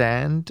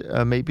understand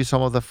maybe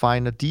some of the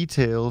finer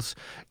details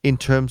in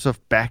terms of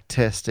back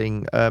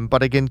testing,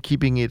 but again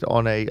keeping it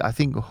on a, I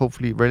think,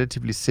 hopefully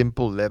relatively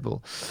simple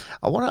level.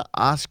 I want to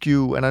ask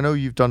you, and I know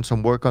you've done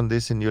some work on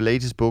this in your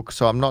latest book,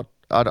 so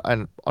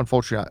and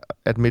unfortunately,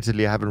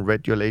 admittedly, I haven't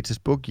read your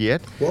latest book yet.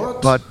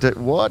 What? But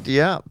what?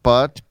 Yeah.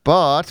 But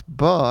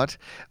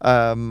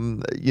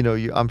I'm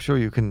sure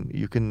you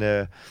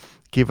can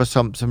give us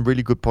some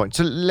really good points.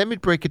 So let me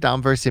break it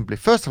down very simply.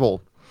 First of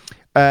all,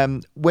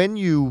 when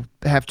you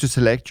have to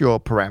select your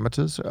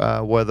parameters,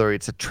 whether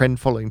it's a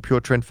pure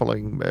trend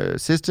following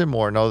system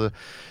or another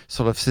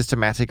sort of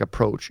systematic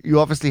approach, you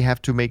obviously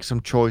have to make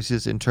some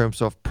choices in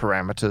terms of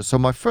parameters. So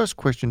my first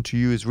question to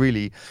you is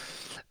really,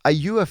 are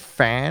you a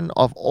fan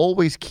of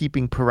always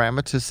keeping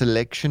parameter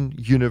selection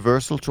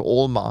universal to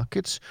all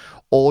markets?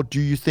 Or do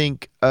you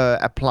think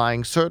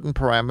applying certain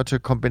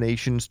parameter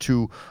combinations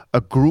to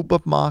a group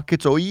of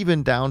markets, or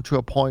even down to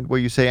a point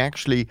where you say,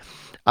 actually,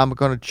 I'm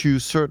going to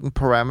choose certain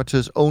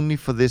parameters only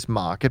for this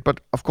market, but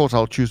of course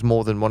I'll choose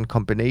more than one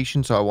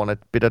combination, so I want a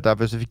bit of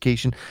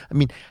diversification. I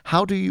mean,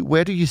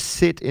 where do you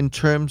sit in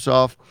terms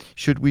of,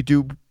 should we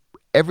do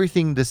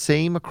everything the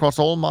same across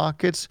all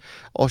markets,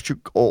 or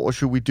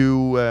should we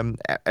do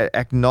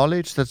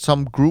acknowledge that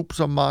some groups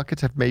of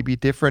markets have maybe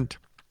different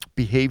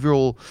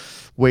behavioral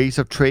ways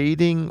of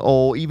trading,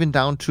 or even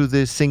down to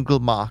the single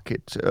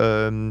market?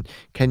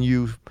 Can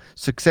you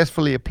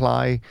successfully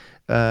apply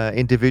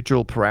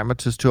individual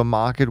parameters to a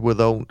market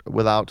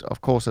without,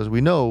 of course, as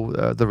we know,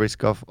 the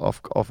risk of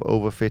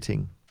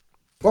overfitting?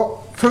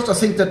 Well, first I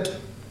think that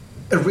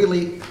a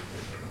really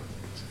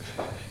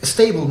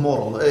stable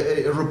model,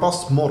 a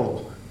robust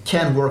model,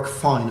 can work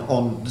fine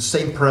on the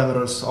same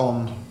parameters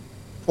on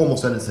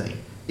almost anything,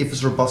 if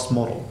it's a robust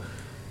model.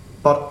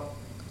 But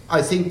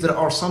I think there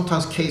are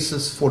sometimes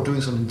cases for doing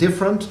something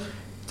different.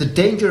 The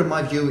danger, in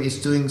my view, is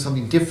doing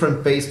something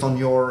different based on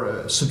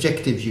your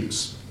subjective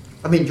views.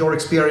 I mean, your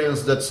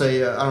experience that,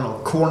 say,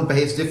 corn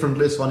behaves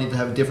differently, so I need to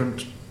have a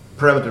different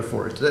parameter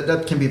for it.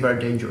 That can be very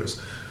dangerous.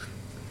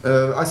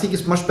 I think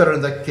it's much better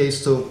in that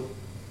case to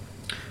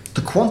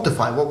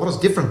quantify what does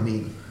different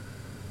mean.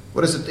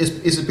 What is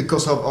it? Is it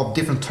because of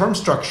different term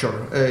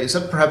structure? Is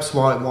that perhaps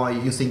why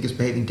you think it's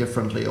behaving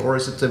differently? Or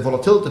is it a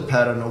volatility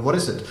pattern, or what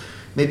is it?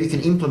 Maybe you can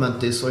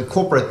implement this or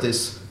incorporate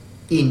this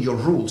in your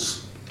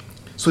rules.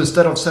 So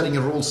instead of setting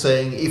a rule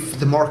saying, if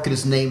the market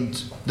is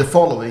named the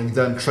following,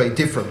 then trade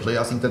differently,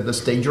 I think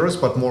that's dangerous,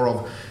 but more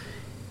of,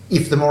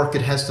 if the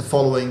market has the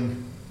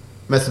following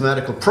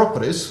mathematical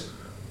properties,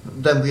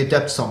 then we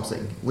adapt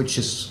something, which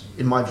is,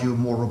 in my view,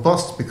 more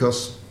robust,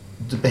 because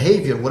the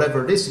behavior,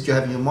 whatever it is that you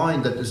have in your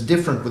mind that is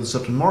different with a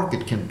certain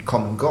market, can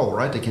come and go,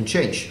 right? They can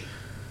change.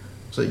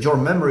 So your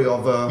memory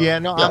of...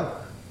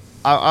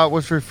 I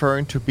was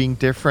referring to being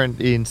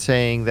different in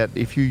saying that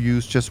if you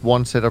use just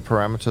one set of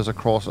parameters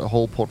across a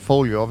whole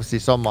portfolio, obviously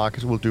some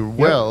markets will do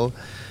well,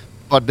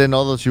 but then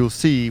others you'll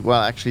see,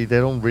 well, actually, they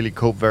don't really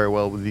cope very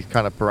well with these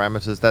kind of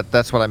parameters.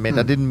 That's what I meant.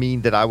 I didn't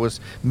mean that I was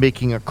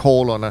making a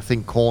call on, I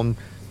think, corn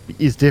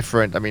is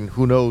different. I mean,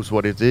 who knows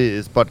what it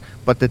is, but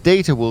the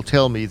data will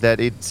tell me that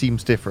it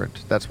seems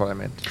different. That's what I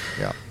meant.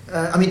 Yeah.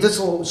 I mean, that's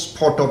all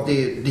part of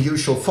the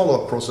usual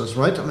follow-up process,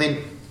 right? I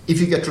mean,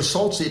 if you get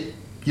results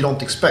you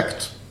don't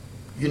expect,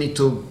 you need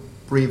to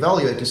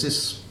reevaluate. Is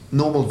this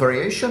normal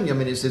variation? I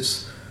mean, is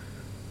this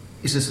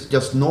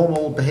just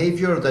normal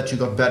behavior that you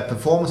got bad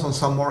performance on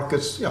some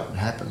markets? Yeah, it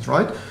happens,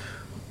 right?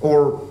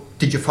 Or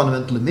did you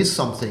fundamentally miss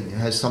something?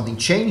 Has something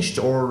changed,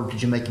 or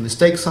did you make a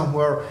mistake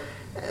somewhere?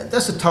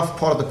 That's a tough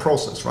part of the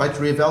process, right?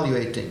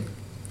 Reevaluating,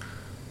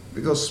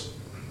 because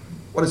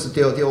what is it?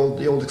 The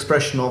old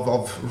expression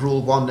of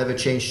rule one: never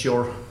change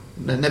your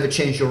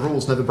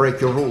rules, never break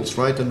your rules,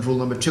 right? And rule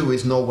number 2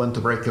 is know when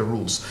to break your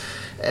rules.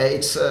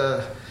 It's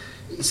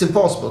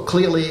impossible.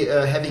 Clearly,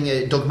 having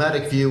a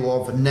dogmatic view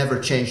of never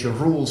change your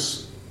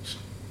rules,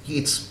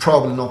 it's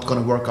probably not going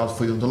to work out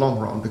for you in the long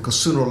run, because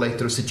sooner or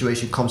later a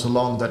situation comes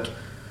along that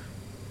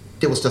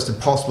it was just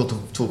impossible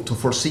to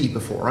foresee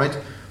before, right?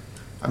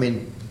 I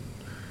mean,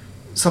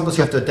 sometimes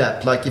you have to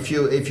adapt. Like if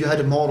you had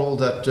a model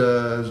that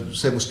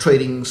say was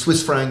trading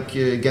Swiss franc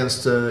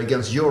against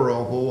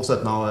euro, what was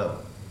that now?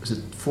 Is it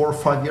 4 or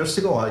 5 years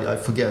ago? I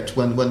forget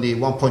when the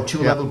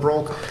 1.2 level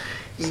broke.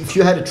 If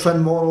you had a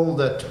trend model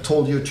that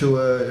told you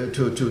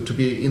to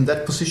be in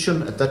that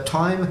position at that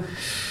time,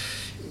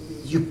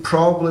 you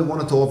probably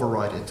wanted to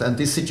override it. And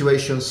these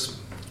situations,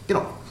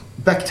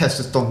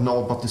 backtesters don't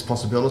know about these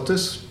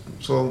possibilities.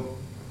 So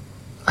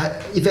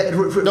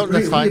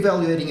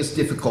reevaluating is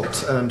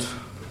difficult. And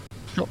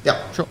Sure.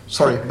 yeah, Sure.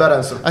 sorry, bad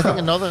answer. I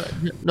think no,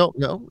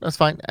 that's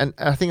fine. And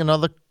I think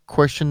another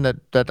question that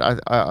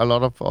a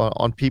lot of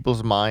on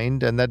people's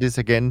mind, and that is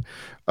again,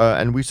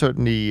 and we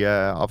certainly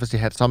obviously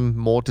had some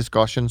more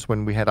discussions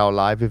when we had our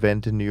live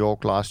event in New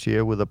York last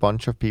year with a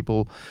bunch of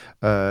people,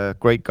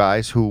 great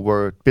guys who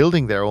were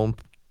building their own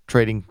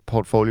trading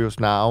portfolios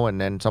now,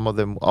 and then some of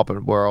them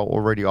were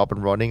already up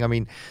and running. I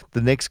mean,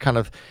 the next kind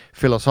of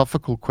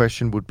philosophical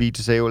question would be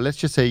to say, well, let's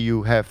just say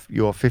you have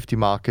your 50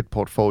 market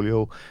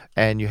portfolio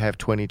and you have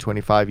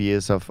 20-25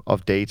 years of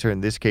data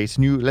in this case,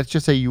 and let's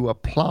just say you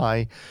want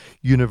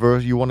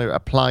to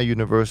apply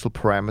universal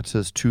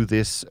parameters to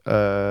this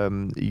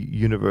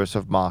universe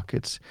of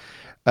markets.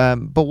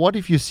 But what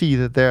if you see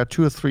that there are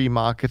 2 or 3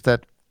 markets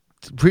that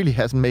really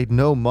hasn't made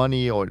no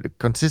money or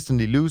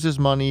consistently loses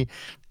money?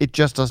 It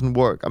just doesn't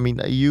work. I mean,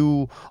 are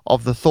you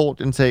of the thought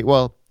and say,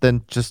 well,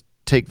 then just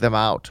take them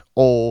out?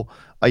 Or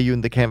are you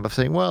in the camp of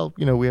saying, well,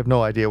 we have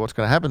no idea what's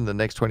going to happen in the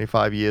next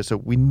 25 years, so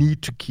we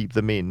need to keep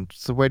them in?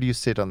 So where do you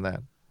sit on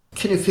that?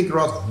 Can you figure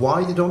out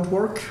why they don't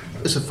work?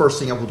 Is the first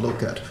thing I would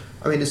look at.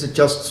 I mean, is it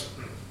just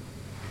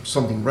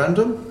something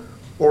random?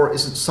 Or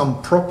is it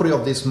some property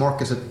of these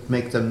markets that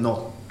make them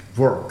not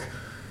work?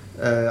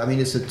 I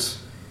mean,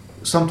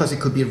 sometimes it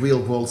could be real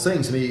world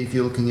things. I mean, if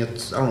you're looking at,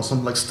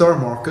 something like star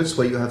markets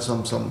where you have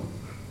some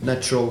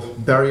natural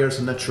barriers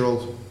and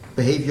natural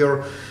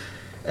behavior,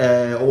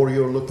 or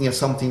you're looking at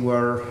something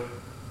where,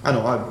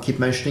 I keep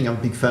mentioning, I'm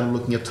a big fan of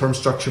looking at term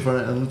structure for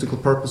analytical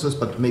purposes,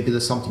 but maybe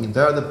there's something in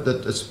there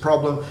that is a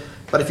problem.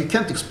 But if you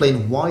can't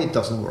explain why it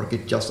doesn't work,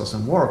 it just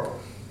doesn't work.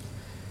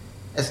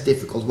 It's a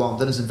difficult one.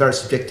 That is a very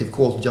subjective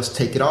call to just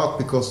take it out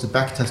because the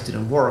backtest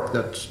didn't work.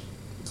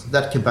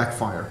 That can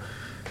backfire.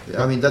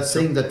 I mean, that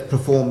thing that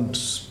performed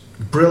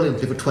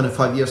brilliantly for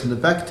 25 years in the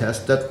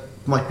backtest, that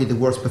might be the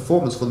worst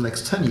performance for the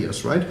next 10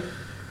 years, right?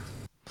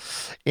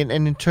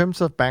 In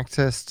terms of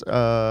backtest,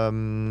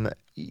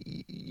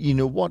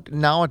 what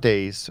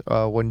nowadays,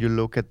 when you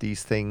look at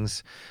these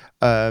things,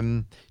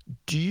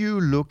 do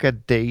you look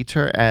at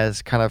data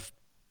as kind of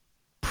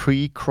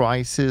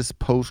pre-crisis,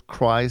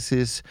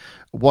 post-crisis?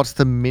 What's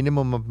the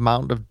minimum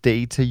amount of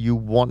data you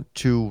want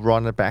to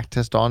run a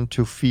backtest on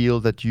to feel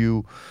that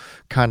you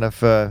kind of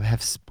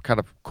have kind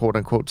of quote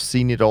unquote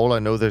seen it all? I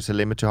know there's a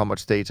limit to how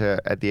much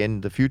data at the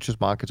end the futures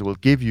markets will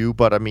give you,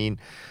 but I mean,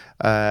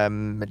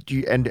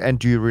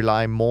 do you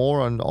rely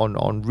more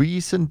on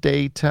recent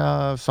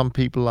data? Some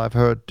people I've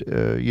heard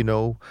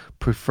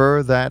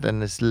prefer that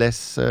and is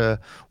less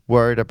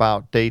worried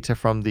about data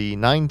from the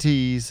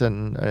 90s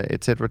and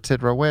et cetera, et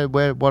cetera.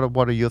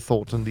 What are your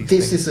thoughts on these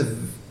things? This is,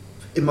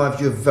 in my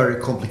view, a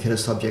very complicated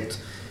subject.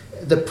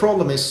 The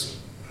problem is,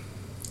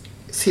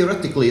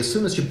 theoretically, as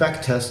soon as you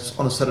backtest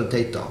on a set of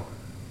data,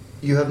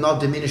 you have now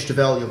diminished the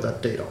value of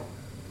that data.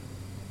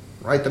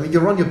 Right? I mean, you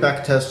run your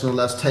backtest in the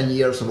last 10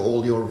 years of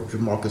all your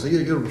markets.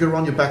 You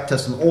run your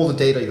backtest on all the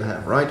data you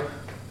have, right?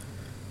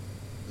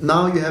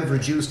 Now you have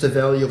reduced the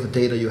value of the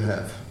data you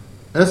have.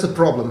 And that's the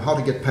problem, how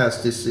to get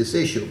past this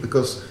issue.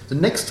 Because the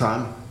next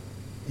time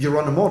you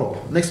run a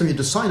model, next time you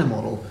design a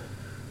model,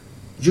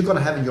 you're going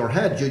to have in your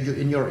head,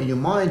 in your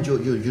mind,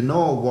 you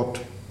know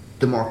what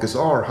the markets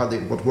are,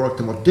 what worked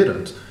and what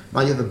didn't.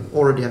 Now you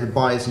already have a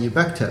bias in your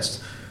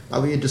backtest.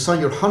 Now when you design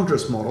your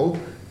hundreds model,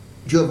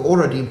 you have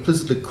already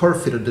implicitly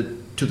curve fitted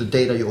it to the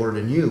data you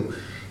already knew.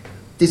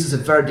 This is a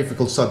very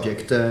difficult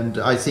subject, and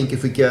I think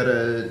if we get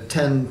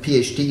 10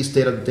 PhDs,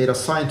 data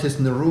scientists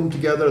in the room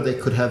together, they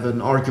could have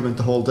an argument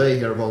the whole day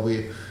here while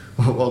we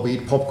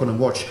eat popcorn and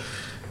watch.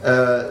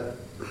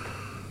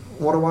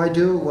 What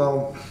do?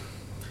 Well,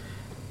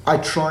 I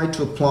try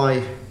to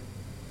apply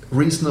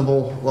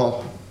reasonable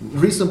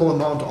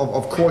amount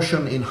of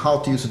caution in how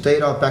to use the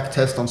data,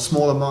 backtest on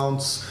small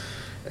amounts,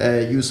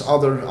 use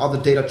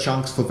other data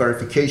chunks for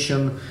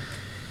verification.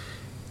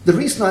 The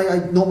reason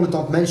I normally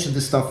don't mention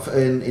this stuff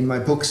in my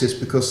books is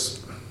because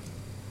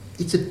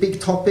it's a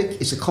big topic,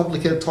 it's a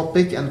complicated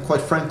topic, and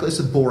quite frankly, it's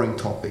a boring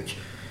topic.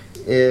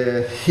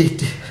 We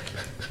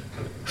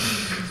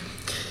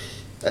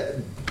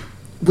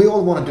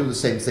all want to do the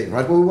same thing,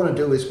 right? What we want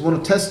to do is we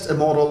want to test a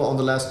model on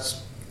the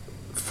last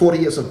 40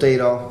 years of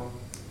data,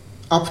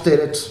 update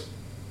it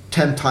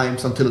 10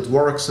 times until it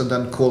works, and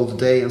then call it a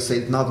day and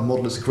say, now the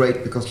model is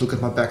great because look at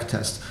my back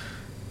test.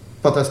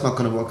 But that's not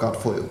going to work out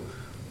for you.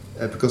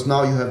 Because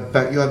now you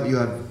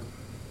have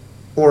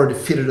already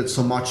fitted it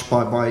so much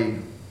by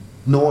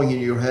knowing in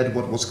your head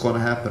what's going to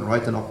happen,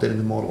 right, and updating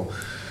the model.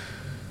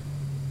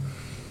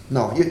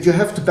 No, you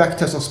have to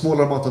backtest on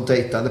smaller amount of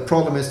data. The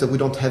problem is that we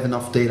don't have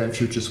enough data in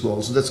futures as well,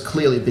 so that's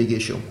clearly a big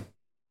issue.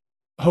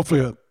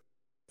 Hopefully a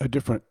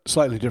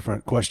slightly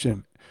different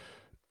question.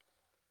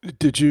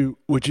 Would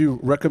you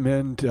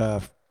recommend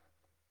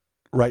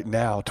right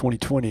now,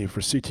 2020,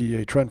 for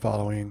CTA trend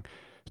following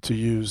to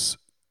use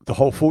the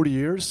whole 40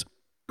 years?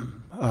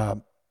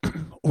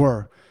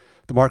 Or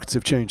the markets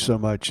have changed so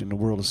much and the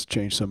world has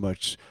changed so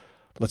much,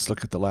 let's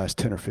look at the last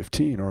 10 or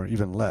 15 or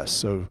even less.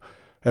 So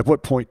at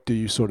what point do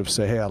you sort of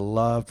say, hey, I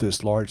love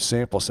this large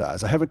sample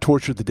size. I haven't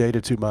tortured the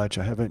data too much.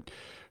 I haven't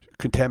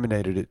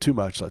contaminated it too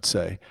much, let's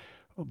say.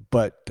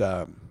 But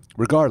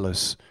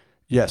regardless,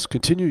 yes,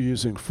 continue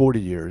using 40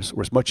 years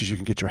or as much as you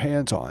can get your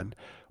hands on,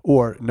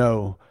 or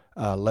no,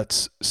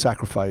 let's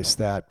sacrifice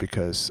that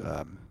because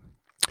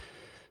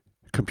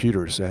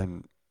computers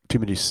and too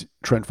many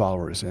trend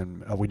followers,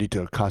 and we need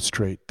to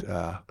concentrate,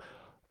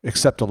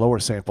 accept a lower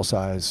sample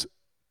size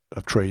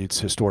of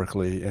trades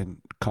historically and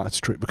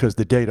concentrate because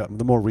the data,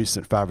 the more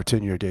recent 5 or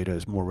 10 year data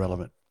is more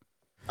relevant.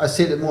 I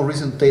say that more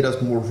recent data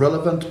is more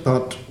relevant,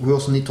 but we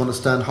also need to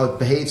understand how it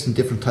behaves in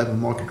different type of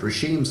market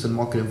regimes and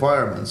market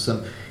environments.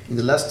 And in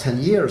the last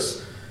 10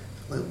 years,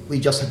 we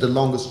just had the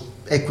longest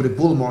equity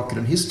bull market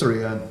in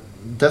history, and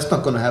that's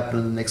not going to happen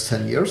in the next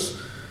 10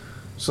 years.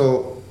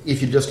 So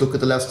if you just look at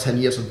the last 10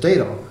 years of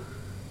data,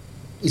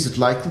 is it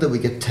likely that we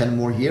get 10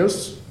 more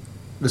years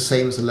the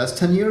same as the last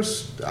 10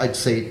 years? I'd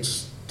say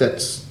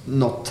that's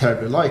not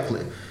terribly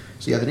likely.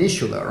 So you have an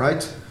issue there,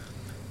 right?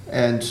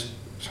 And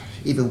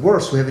even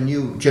worse, we have a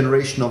new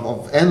generation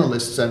of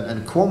analysts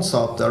and quants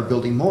out there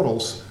building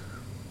models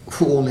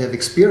who only have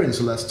experience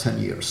the last 10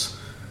 years.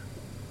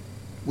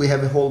 We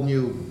have a whole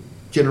new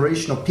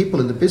generation of people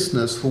in the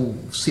business who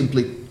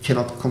simply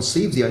cannot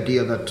conceive the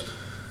idea that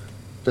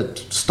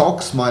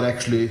stocks might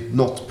actually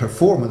not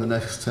perform in the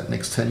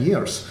next 10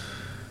 years.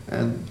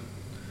 And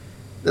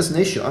that's an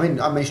issue. I mean,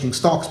 I'm mentioning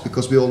stocks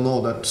because we all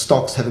know that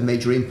stocks have a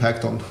major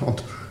impact on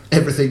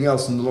everything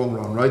else in the long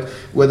run, right?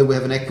 Whether we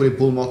have an equity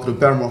bull market or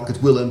bear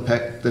market will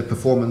impact the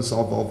performance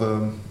of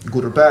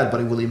good or bad,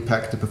 but it will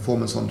impact the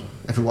performance on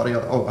everybody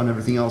on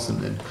everything else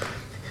in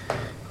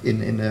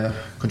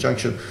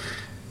conjunction.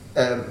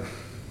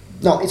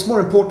 No, it's more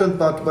important,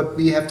 but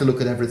we have to look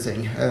at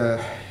everything.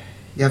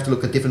 You have to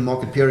look at different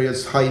market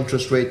periods, high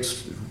interest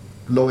rates,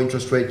 low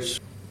interest rates.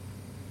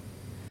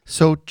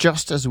 So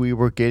just as we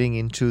were getting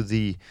into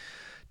the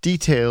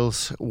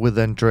details with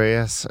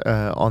Andreas,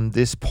 on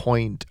this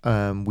point,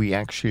 we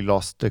actually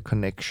lost the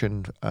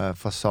connection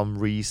for some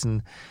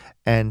reason.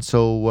 And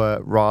so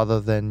rather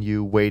than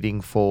you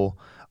waiting for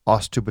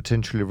us to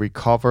potentially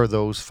recover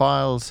those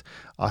files,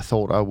 I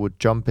thought I would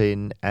jump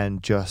in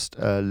and just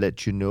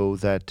let you know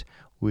that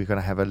we're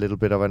going to have a little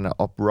bit of an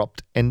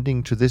abrupt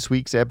ending to this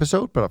week's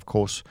episode. But of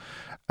course,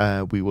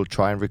 we will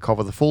try and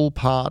recover the full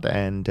part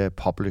and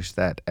publish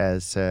that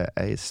as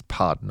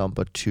part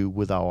number 2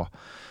 with our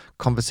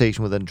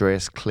conversation with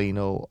Andreas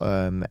Clenow,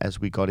 as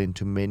we got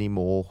into many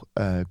more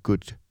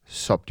good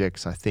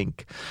subjects, I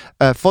think.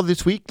 For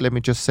this week, let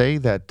me just say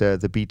that the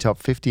BTOP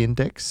 50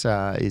 index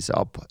is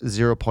up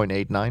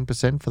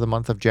 0.89% for the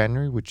month of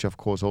January, which of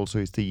course also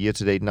is the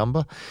year-to-date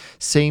number.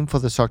 Same for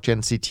the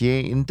SocGen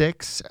CTA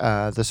index.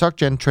 The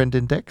SocGen trend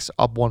index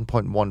up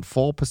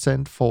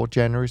 1.14% for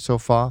January so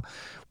far,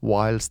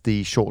 whilst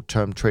the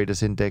short-term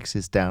traders index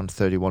is down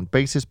 31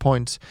 basis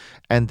points,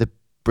 and the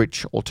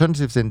Bridge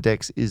Alternatives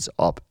Index is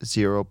up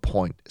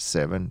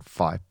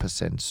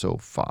 0.75% so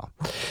far.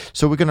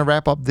 So we're going to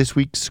wrap up this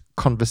week's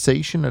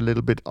conversation a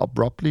little bit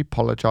abruptly.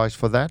 Apologize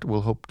for that.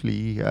 We'll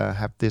hopefully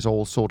have this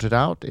all sorted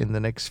out in the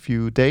next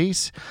few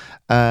days.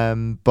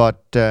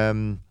 But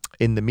in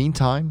the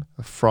meantime,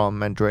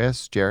 from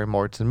Andreas, Jerry,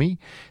 Moritz, and me,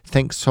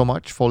 thanks so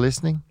much for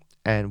listening,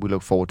 and we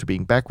look forward to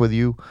being back with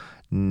you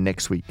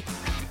next week.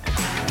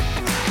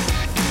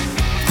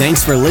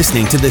 Thanks for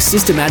listening to the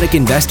Systematic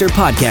Investor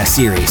podcast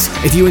series.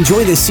 If you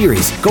enjoy this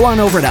series, go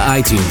on over to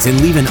iTunes and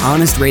leave an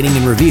honest rating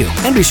and review.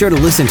 And be sure to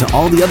listen to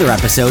all the other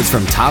episodes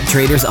from Top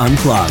Traders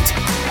Unplugged.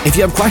 If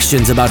you have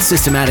questions about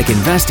systematic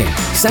investing,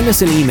 send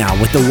us an email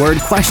with the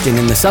word question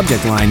in the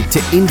subject line to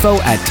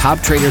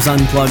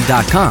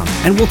info@toptradersunplugged.com,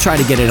 and we'll try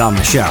to get it on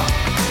the show.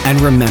 And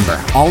remember,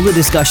 all the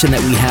discussion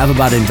that we have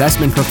about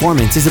investment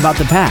performance is about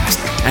the past,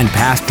 and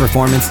past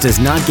performance does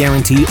not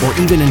guarantee or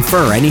even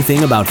infer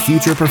anything about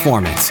future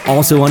performance.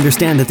 Also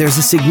understand that there's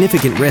a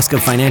significant risk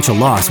of financial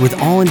loss with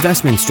all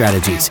investment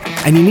strategies,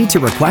 and you need to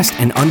request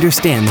and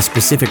understand the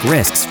specific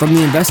risks from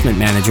the investment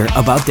manager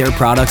about their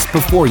products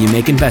before you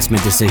make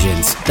investment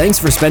decisions. Thanks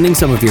for spending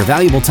some of your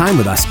valuable time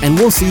with us, and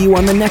we'll see you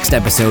on the next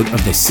episode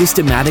of The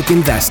Systematic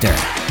Investor.